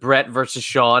build to Brett versus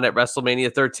Shawn at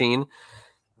WrestleMania 13.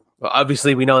 Well,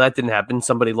 obviously, we know that didn't happen.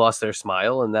 Somebody lost their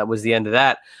smile, and that was the end of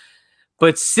that.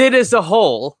 But Sid as a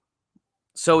whole,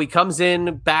 so he comes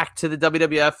in back to the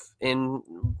WWF in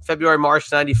February,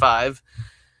 March 95,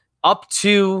 up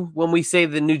to when we say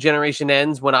the new generation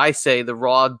ends, when I say the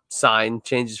Raw sign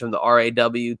changes from the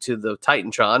RAW to the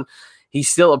Titantron. He's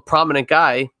still a prominent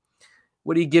guy.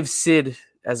 What do you give Sid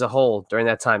as a whole during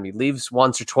that time? He leaves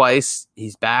once or twice.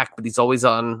 He's back, but he's always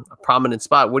on a prominent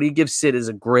spot. What do you give Sid as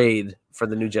a grade for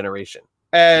the new generation?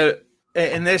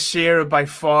 In this era, by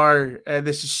far,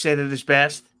 this is Sid at his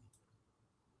best.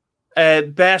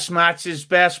 Best matches,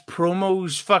 best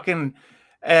promos, fucking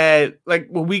like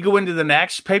when we go into the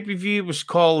next pay-per-view, it was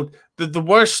called the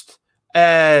worst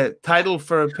title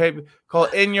for a pay-per-view,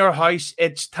 called In Your House,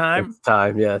 It's Time. It's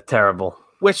time, yeah, terrible.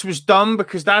 Which was dumb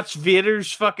because that's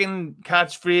Vader's fucking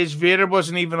catchphrase. Vader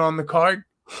wasn't even on the card.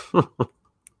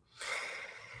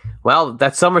 Well,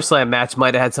 that SummerSlam match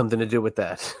might have had something to do with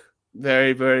that.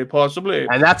 Very, very possibly.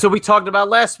 And that's what we talked about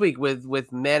last week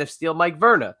with Man of Steel, Mike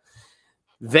Verna.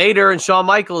 Vader and Shawn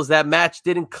Michaels, that match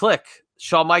didn't click.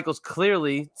 Shawn Michaels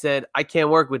clearly said, I can't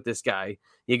work with this guy.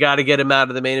 You got to get him out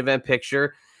of the main event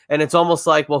picture. And it's almost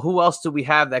like, well, who else do we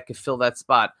have that could fill that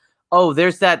spot? Oh,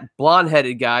 there's that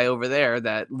blonde-headed guy over there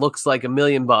that looks like $1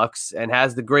 million and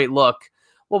has the great look.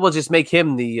 Well, we'll just make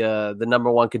him the number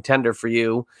one contender for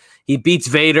you. He beats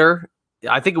Vader.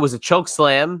 I think it was a choke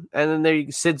slam, and then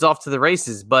there Sid's off to the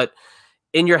races. But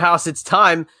In Your House, It's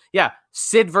Time. Yeah,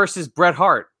 Sid versus Bret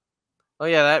Hart. Oh,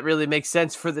 yeah, that really makes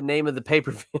sense for the name of the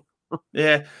pay-per-view.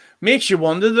 Yeah. Makes you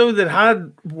wonder, though, that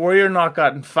had Warrior not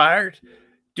gotten fired,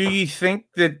 do you think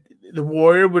that the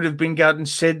Warrior would have been getting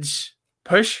Sid's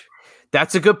push?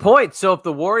 That's a good point. So if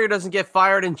the Warrior doesn't get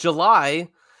fired in July,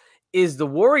 is the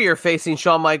Warrior facing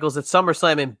Shawn Michaels at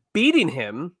SummerSlam and beating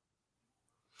him,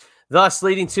 thus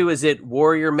leading to, is it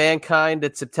Warrior Mankind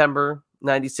at September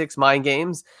 96 Mind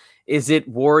Games? Is it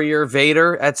Warrior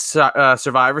Vader at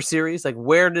Survivor Series? Like,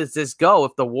 where does this go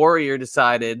if the Warrior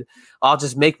decided, I'll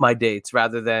just make my dates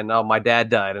rather than, oh, my dad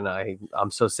died and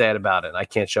I'm so sad about it and I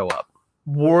can't show up?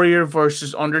 Warrior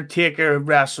versus Undertaker at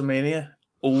WrestleMania.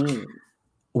 Ooh.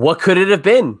 What could it have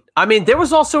been? I mean, there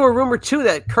was also a rumor, too,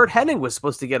 that Kurt Hennig was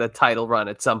supposed to get a title run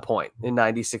at some point in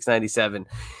 96, 97.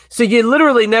 So you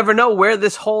literally never know where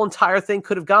this whole entire thing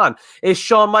could have gone. Is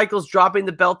Shawn Michaels dropping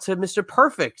the belt to Mr.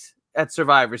 Perfect at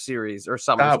Survivor Series or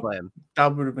SummerSlam?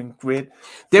 That would have been great.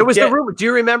 There was the rumor. Do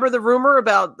you remember the rumor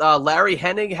about Larry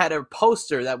Hennig had a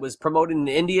poster that was promoting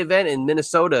an indie event in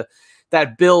Minnesota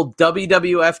that billed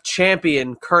WWF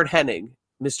champion Kurt Hennig,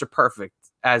 Mr. Perfect,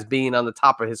 as being on the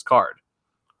top of his card?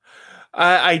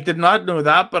 I did not know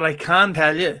that, but I can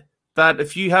tell you that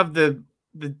if you have the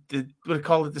what do you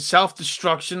call it, the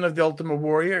self-destruction of the Ultimate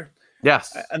Warrior,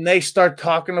 yes, and they start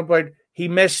talking about he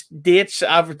missed dates,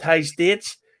 advertised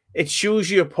dates, it shows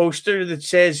you a poster that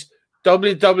says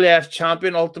WWF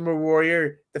champion Ultimate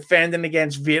Warrior defending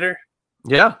against Vader.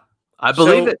 Yeah, I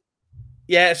believe it.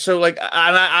 Yeah, so like,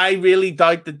 and I really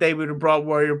doubt that they would have brought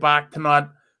Warrior back to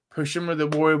not push him, or the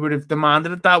Warrior would have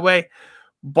demanded it that way.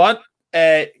 But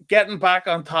getting back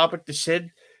on topic to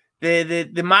Sid,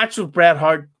 the match with Bret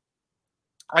Hart,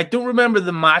 I don't remember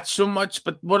the match so much,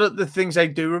 but one of the things I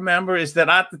do remember is that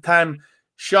at the time,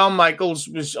 Shawn Michaels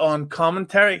was on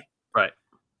commentary. Right.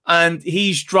 And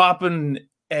he's dropping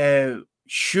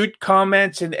shoot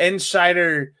comments and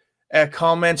insider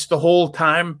comments the whole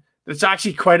time. It's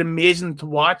actually quite amazing to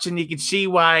watch, and you can see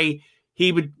why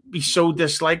he would be so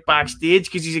disliked backstage,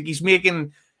 because he's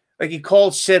making, like, he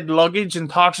calls Sid luggage and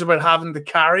talks about having to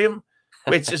carry him,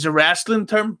 which is a wrestling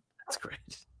term. That's great.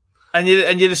 And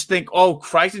you just think, oh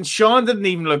Christ! And Shawn didn't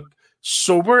even look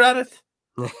sober at it.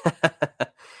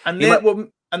 And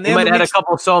then he might have had a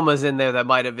couple of somas in there that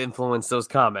might have influenced those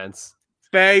comments.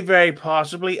 Very, very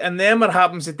possibly. And then what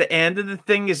happens at the end of the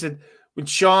thing is that when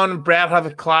Shawn and Bret have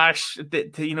a clash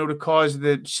to cause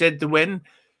the Sid to win,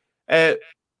 Bret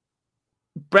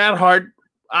Hart,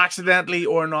 accidentally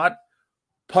or not,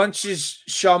 punches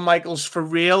Shawn Michaels for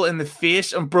real in the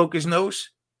face and broke his nose.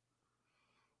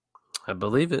 I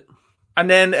believe it. And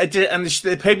then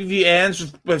the pay-per-view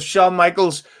ends with Shawn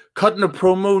Michaels cutting a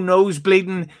promo, nose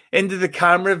bleeding into the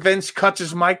camera. Vince cuts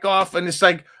his mic off, and it's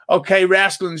like, okay,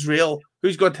 wrestling's real.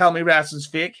 Who's going to tell me wrestling's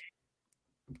fake?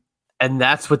 And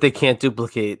that's what they can't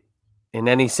duplicate in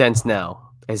any sense now,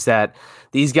 is that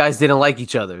these guys didn't like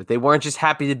each other. They weren't just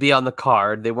happy to be on the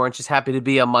card. They weren't just happy to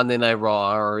be on Monday Night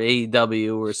Raw or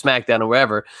AEW or SmackDown or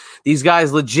wherever. These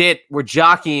guys legit were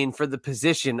jockeying for the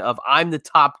position of, I'm the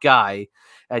top guy,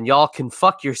 and y'all can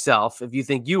fuck yourself if you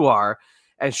think you are.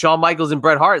 And Shawn Michaels and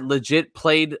Bret Hart legit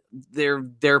played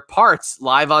their parts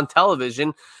live on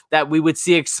television that we would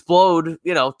see explode,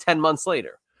 10 months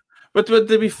later. But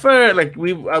to be fair, like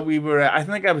we were, I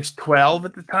think I was 12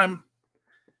 at the time.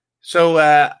 So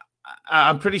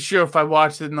I'm pretty sure if I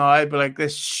watched it now, I'd be like,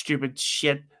 this stupid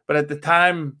shit. But at the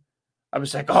time, I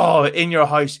was like, oh, In Your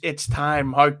House, it's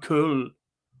time. How cool.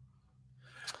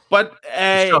 But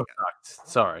the show sucked.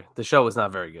 Sorry, the show was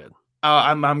not very good.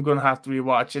 I'm going to have to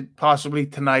rewatch it, possibly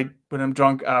tonight when I'm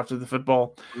drunk after the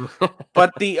football.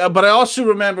 But I also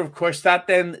remember, of course, that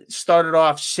then started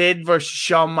off Sid versus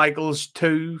Shawn Michaels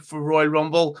 2 for Royal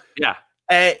Rumble. Yeah.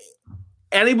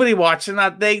 Anybody watching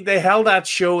that? They held that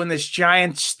show in this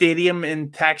giant stadium in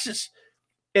Texas.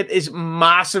 It is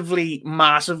massively,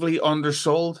 massively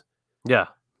undersold. Yeah.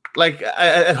 Like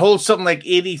it holds something like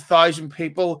 80,000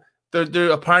 people.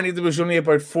 There apparently there was only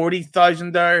about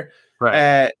 40,000 there.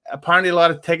 Right. Apparently a lot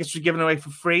of tickets were given away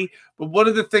for free. But one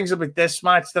of the things about this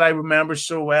match that I remember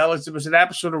so well is it was an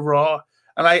episode of Raw.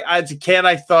 And I, as a kid,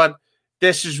 I thought,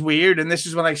 this is weird. And this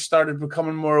is when I started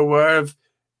becoming more aware of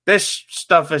this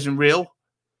stuff isn't real.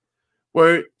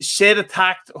 Where Sid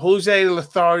attacked Jose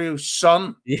Lothario's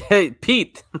son. Yeah,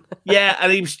 Pete. Yeah,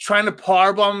 and he was trying to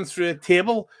powerbomb him through a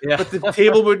table. Yeah. But the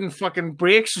table wouldn't fucking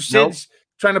break. So Sid's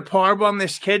trying to powerbomb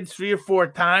this kid 3 or 4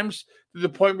 times, to the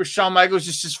point where Shawn Michaels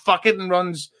just says fuck it and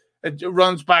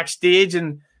runs backstage.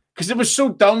 And because it was so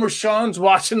dumb where Shawn's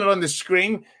watching it on the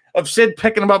screen of Sid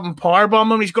picking him up and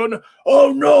powerbombing him, he's going,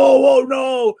 oh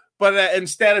no. But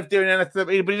instead of doing anything,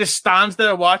 but he just stands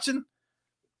there watching.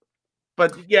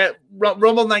 But yeah,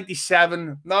 Rumble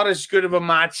 97, not as good of a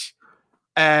match,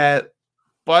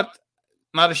 but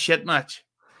not a shit match.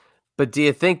 But do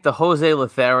you think the Jose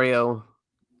Lothario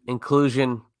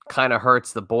inclusion kind of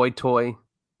hurts the boy toy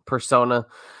persona?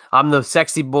 I'm the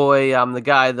sexy boy. I'm the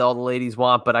guy that all the ladies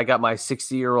want, but I got my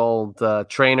 60-year-old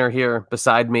trainer here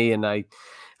beside me, and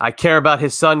I care about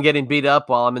his son getting beat up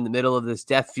while I'm in the middle of this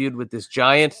death feud with this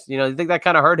giant. You think that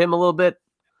kind of hurt him a little bit?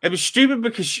 It was stupid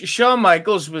because Shawn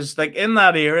Michaels was like in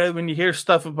that era. When you hear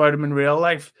stuff about him in real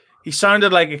life, he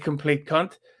sounded like a complete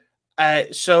cunt.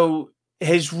 So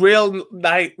his real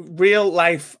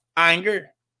life anger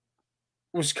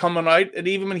was coming out, and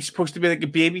even when he's supposed to be like a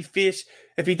baby face,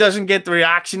 if he doesn't get the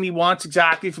reaction he wants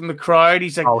exactly from the crowd,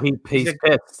 he's like, he's like,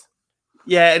 pissed.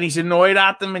 Yeah, and he's annoyed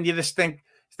at them, and you just think,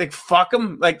 fuck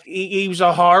him. Like, he was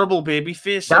a horrible baby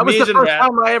face. That was the first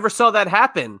time I ever saw that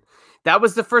happen. That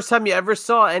was the first time you ever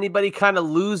saw anybody kind of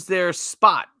lose their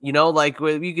spot. You know, like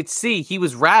you could see he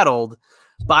was rattled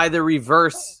by the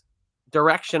reverse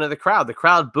direction of the crowd. The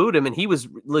crowd booed him, and he was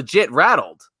legit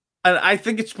rattled. And I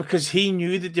think it's because he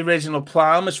knew that the original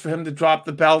plan was for him to drop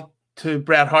the belt to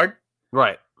Bret Hart.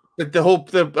 Right. Like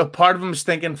a part of him was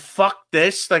thinking, fuck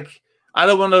this. Like,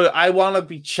 I want to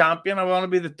be champion. I want to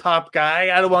be the top guy.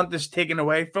 I don't want this taken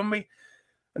away from me.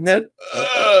 And then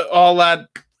all that,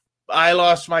 I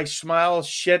lost my smile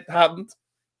shit happened.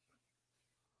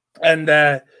 And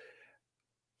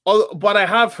what I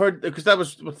have heard, because that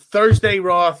was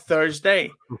Raw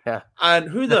Thursday. Yeah.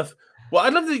 And well,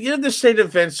 I'd love to, to say to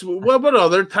Vince, what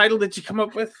other title did you come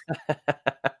up with?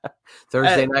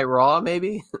 Thursday Night Raw,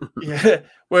 maybe? Yeah,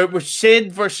 where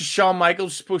Sid versus Shawn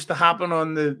Michaels supposed to happen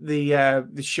on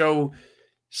the show.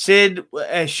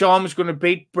 Shawn was going to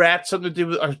beat Bret, something to do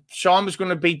with, or Shawn was going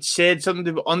to beat Sid, something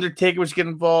to do with Undertaker was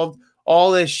getting involved,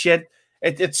 all this shit.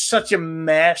 It's such a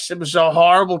mess. It was a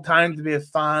horrible time to be a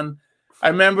fan. I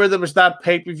remember there was that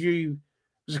pay-per-view,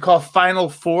 was it called Final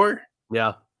Four?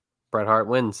 Yeah, Bret Hart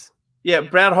wins. Yeah,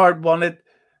 Bret Hart won it.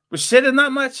 Was Sid in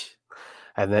that match?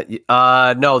 And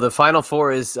that no, the Final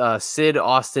Four is Sid,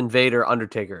 Austin, Vader,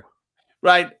 Undertaker.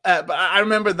 Right, but I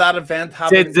remember that event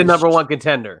happening. Sid's the number one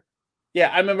contender. Yeah,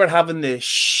 I remember having the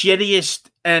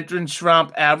shittiest entrance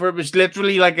ramp ever. It was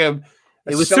literally like it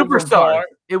was Superstar. Bar.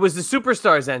 It was the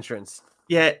Superstars entrance.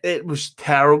 Yeah, it was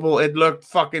terrible. It looked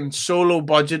fucking solo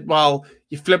budget. While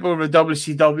you flip over to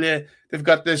WCW, they've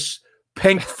got this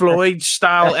Pink Floyd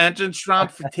style entrance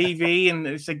ramp for TV, and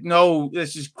it's like, no,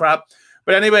 this is crap.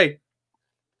 But anyway,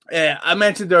 I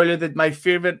mentioned earlier that my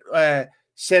favorite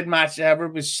Sid match ever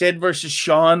was Sid versus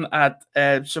Shawn at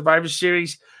Survivor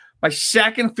Series. My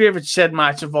second favorite Sid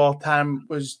match of all time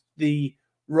was the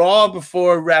Raw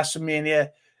before WrestleMania.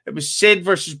 It was Sid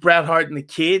versus Bret Hart in the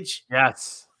cage.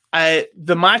 Yes.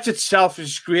 The match itself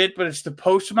is great, but it's the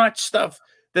post-match stuff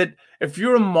that if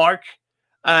you're a mark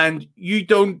and you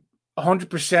don't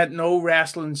 100% know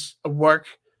wrestling's work,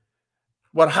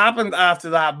 what happened after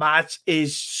that match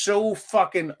is so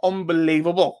fucking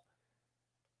unbelievable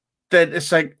that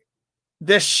it's like,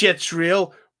 this shit's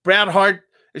real. Bret Hart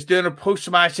is doing a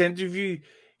post-match interview.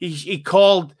 He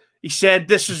said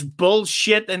this is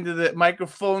bullshit into the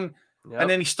microphone. Yep. And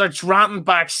then he starts ranting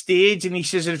backstage, and he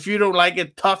says, if you don't like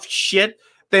it, tough shit.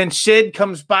 Then Sid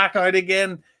comes back out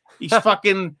again. He's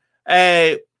fucking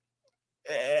Bret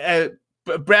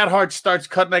Hart starts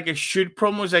cutting like a shoot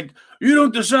promo. He's like, you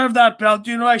don't deserve that belt.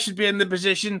 You know I should be in the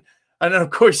position. And then,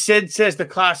 of course, Sid says the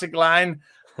classic line,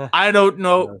 I don't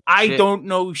know. I don't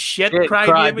know shit,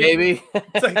 cry baby.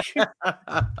 It's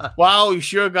like, wow, you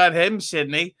sure got him,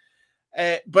 Sidney.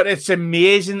 But it's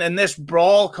amazing. And this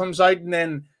brawl comes out, and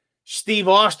then Steve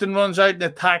Austin runs out and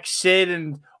attacks Sid,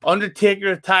 and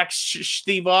Undertaker attacks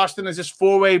Steve Austin as this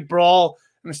four-way brawl.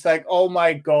 And it's like, oh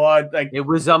my God. Like, it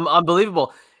was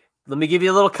unbelievable. Let me give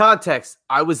you a little context.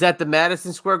 I was at the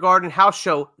Madison Square Garden house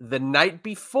show the night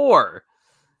before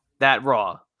that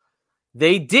Raw.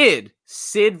 They did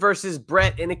Sid versus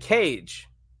Bret in a cage.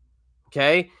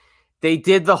 Okay? They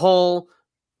did the whole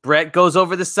Bret goes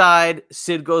over the side,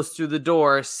 Sid goes through the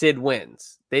door, Sid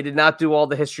wins. They did not do all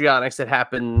the histrionics that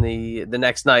happened the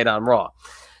next night on Raw.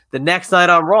 The next night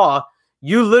on Raw,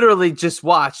 you literally just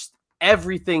watched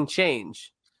everything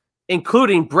change,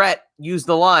 including Bret use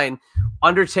the line,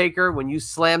 Undertaker, when you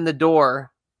slam the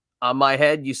door on my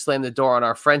head, you slam the door on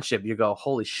our friendship. You go,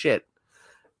 holy shit,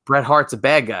 Bret Hart's a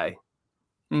bad guy.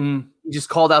 Mm-hmm. He just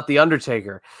called out the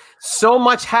Undertaker. So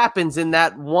much happens in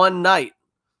that one night.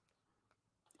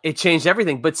 It changed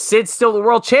everything. But Sid's still the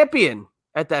world champion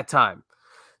at that time.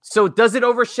 So does it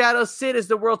overshadow Sid as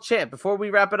the world champ? Before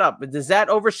we wrap it up, does that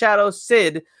overshadow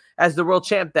Sid as the world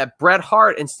champ, that Bret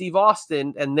Hart and Steve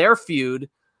Austin and their feud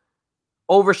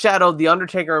overshadowed the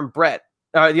Undertaker and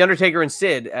the Undertaker and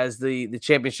Sid as the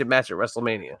championship match at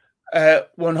WrestleMania?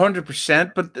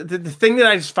 100%. But the thing that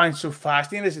I just find so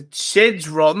fascinating is that Sid's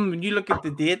run, when you look at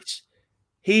the dates,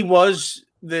 he was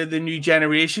the new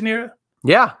generation era.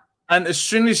 Yeah. And as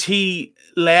soon as he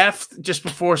left just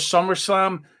before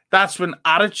SummerSlam, that's when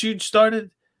Attitude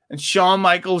started, and Shawn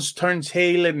Michaels turns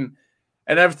heel and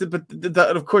everything. But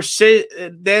of course, Sid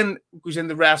then goes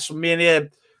into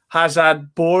WrestleMania, has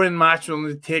that boring match with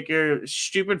Undertaker,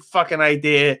 stupid fucking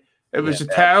idea. It was a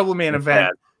terrible main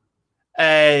event.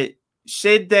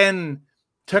 Sid then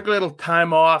took a little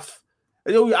time off,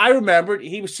 I remember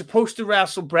he was supposed to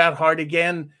wrestle Bret Hart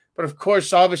again, but of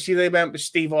course, obviously, they went with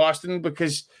Steve Austin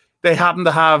because they happen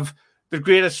to have the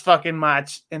greatest fucking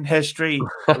match in history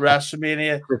at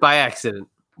WrestleMania. By accident.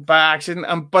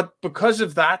 But because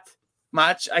of that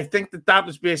match, I think that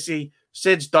was basically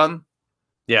Sid's done.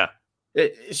 Yeah.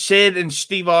 Sid and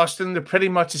Steve Austin, they're pretty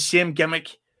much the same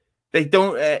gimmick. They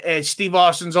don't. Steve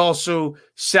Austin's also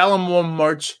selling more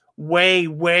merch, way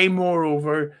more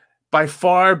over, by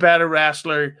far better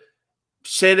wrestler.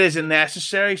 Sid isn't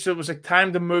necessary, so it was like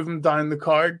time to move him down the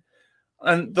card.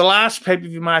 And the last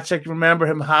pay-per-view match I can remember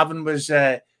him having was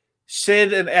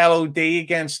Sid and LOD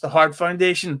against the Hart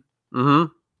Foundation.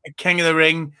 Mm-hmm. King of the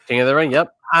Ring. King of the Ring,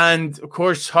 yep. And of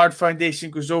course, Hart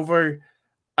Foundation goes over,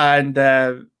 and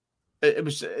it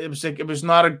was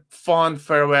not a fond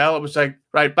farewell. It was like,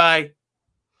 right, bye.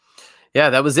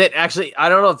 Yeah, that was it. Actually, I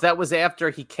don't know if that was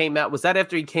after he came out. Was that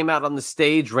after he came out on the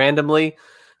stage randomly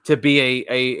to be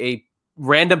a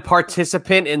random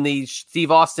participant in the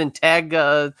Steve Austin tag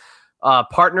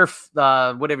partner,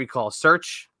 whatever you call it,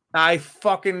 search? I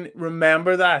fucking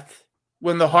remember that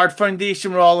when the Hart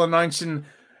Foundation were all announcing,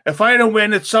 if I don't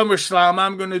win at SummerSlam,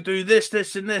 I'm going to do this,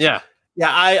 this, and this. Yeah.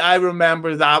 Yeah, I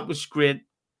remember that was great.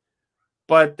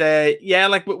 But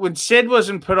like when Sid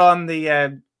wasn't put on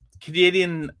the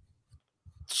Canadian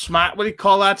what do you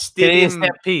call that? Canadian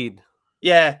Stampede.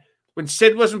 Yeah, when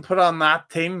Sid wasn't put on that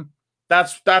team,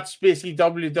 that's basically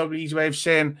WWE's way of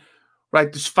saying,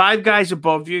 right, there's 5 guys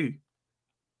above you.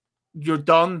 You're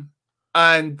done.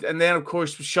 And then, of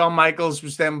course, Shawn Michaels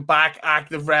was then back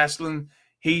active wrestling.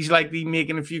 He's likely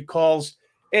making a few calls.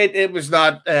 It was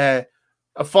not a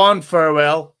fond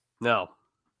farewell. No.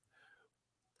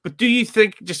 But do you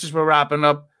think, just as we're wrapping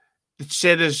up, that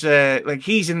Sid is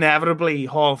he's inevitably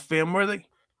Hall of Fame worthy?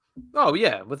 Oh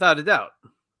yeah, without a doubt.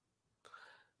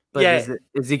 But yeah.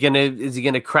 is he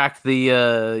gonna crack the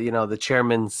the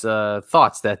chairman's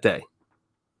thoughts that day?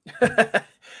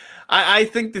 I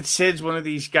think that Sid's one of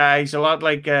these guys, a lot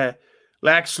like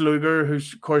Lex Luger,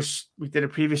 who's, of course, we did a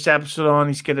previous episode on.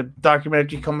 He's got a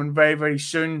documentary coming very, very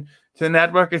soon to the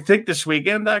network. I think this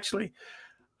weekend, actually.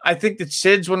 I think that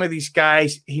Sid's one of these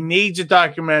guys. He needs a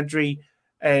documentary.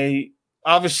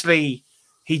 Obviously,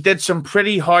 he did some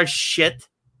pretty harsh shit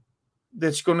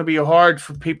that's going to be hard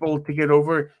for people to get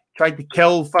over. Tried to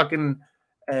kill fucking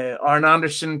Arn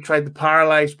Anderson, tried to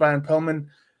paralyze Brian Pillman.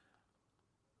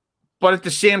 But at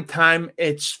the same time,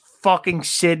 it's fucking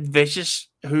Sid Vicious,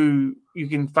 who you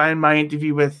can find my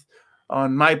interview with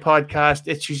on my podcast,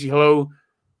 It's Usually Hello,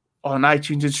 on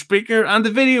iTunes and Spreaker, and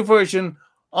the video version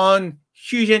on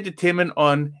Huge Entertainment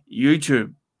on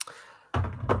YouTube.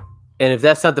 And if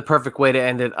that's not the perfect way to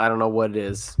end it, I don't know what it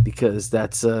is, because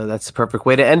that's the perfect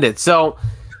way to end it. So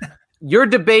your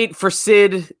debate for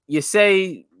Sid, you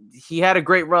say he had a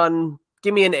great run.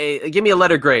 Give me a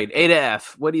letter grade, A to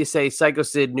F. What do you say, Psycho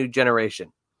Sid, New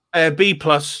Generation? B+.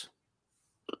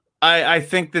 I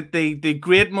think that the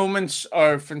great moments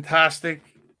are fantastic.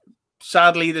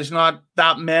 Sadly, there's not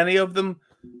that many of them.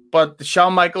 But the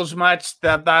Shawn Michaels match,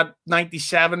 that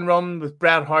 97 run with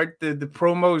Bret Hart, the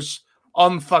promos,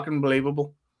 unfucking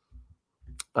believable.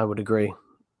 I would agree.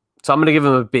 So I'm going to give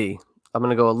him a B. I'm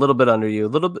going to go a little bit under you.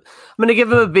 I'm going to give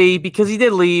him a B because he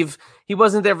did leave. He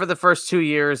wasn't there for the first 2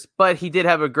 years, but he did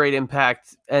have a great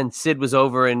impact. And Sid was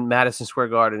over in Madison Square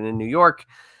Garden in New York.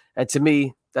 And to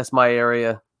me, that's my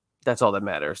area. That's all that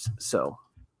matters. So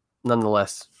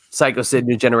nonetheless, Psycho Sid,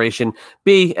 New Generation,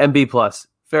 B and B+.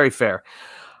 Very fair.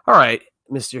 All right,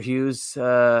 Mr. Hughes,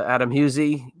 Adam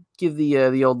Hughesy, give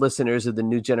the old listeners of the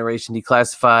New Generation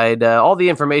Declassified all the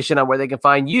information on where they can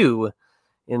find you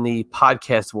in the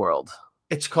podcast world.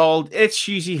 It's called It's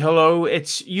Usually Hello.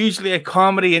 It's usually a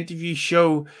comedy interview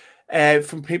show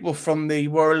from people from the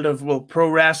world of pro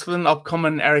wrestling.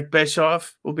 Upcoming Eric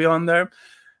Bischoff will be on there.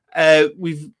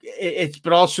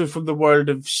 But also from the world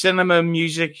of cinema,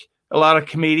 music, a lot of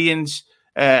comedians.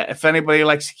 If anybody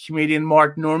likes the comedian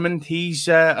Mark Normand, he's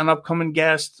an upcoming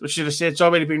guest. I should have said it's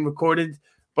already been recorded,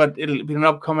 but it'll be an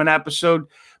upcoming episode.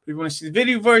 If you want to see the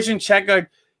video version, check out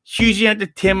Hughesy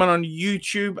Entertainment on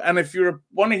YouTube. And if you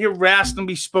want to hear wrestling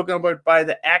be spoken about by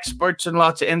the experts and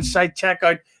lots of insight, check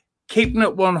out Keeping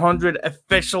It 100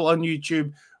 Official on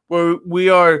YouTube, where we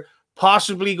are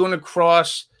possibly going to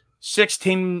cross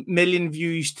 16 million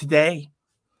views today.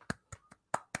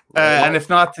 And if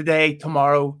not today,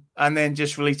 tomorrow. And then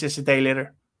just release this a day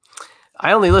later.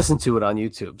 I only listen to it on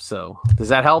YouTube, so does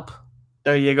that help?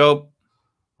 There you go.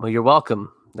 Well, you're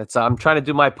welcome. I'm trying to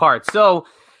do my part. So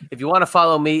If you want to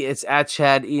follow me, it's at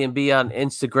ChadEMB on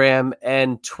Instagram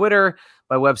and Twitter.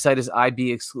 My website is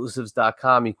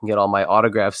ibexclusives.com. You can get all my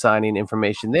autograph signing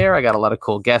information there. I got a lot of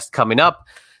cool guests coming up.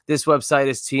 This website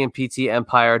is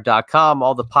tmptempire.com.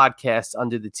 All the podcasts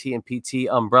under the TMPT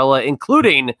umbrella,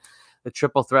 including the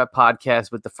Triple Threat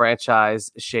podcast with the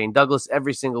franchise Shane Douglas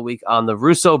every single week on the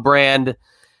Russo brand.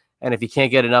 And if you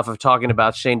can't get enough of talking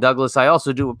about Shane Douglas, I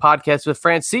also do a podcast with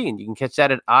Francine. You can catch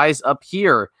that at Eyes Up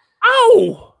Here.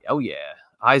 Oh yeah.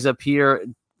 Eyes Up Here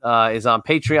is on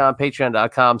Patreon,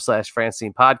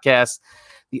 patreon.com/Francine podcast.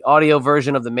 The audio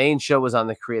version of the main show is on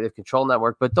the Creative Control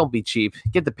Network, but don't be cheap.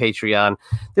 Get the Patreon.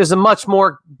 There's a much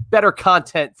more better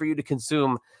content for you to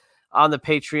consume on the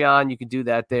Patreon. You can do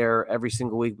that there every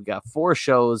single week. We got 4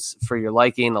 shows for your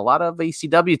liking. A lot of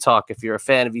ECW talk if you're a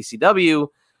fan of ECW.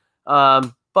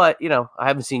 But, I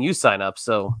haven't seen you sign up,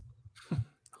 so a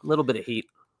little bit of heat.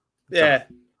 Yeah.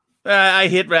 I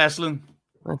hate wrestling.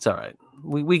 That's all right.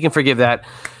 We can forgive that.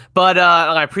 But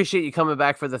I appreciate you coming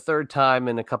back for the 3rd time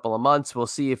in a couple of months. We'll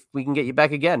see if we can get you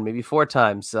back again, maybe 4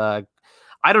 times. I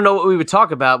don't know what we would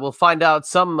talk about. We'll find out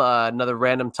another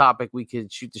random topic we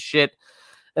could shoot the shit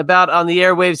about on the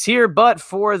airwaves here. But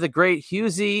for the great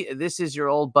Husey, this is your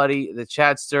old buddy, the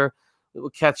Chadster. We will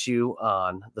catch you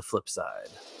on the flip side.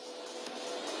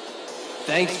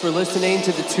 Thanks for listening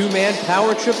to the 2-man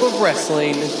power trip of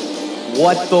wrestling.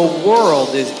 What the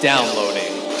world is downloading.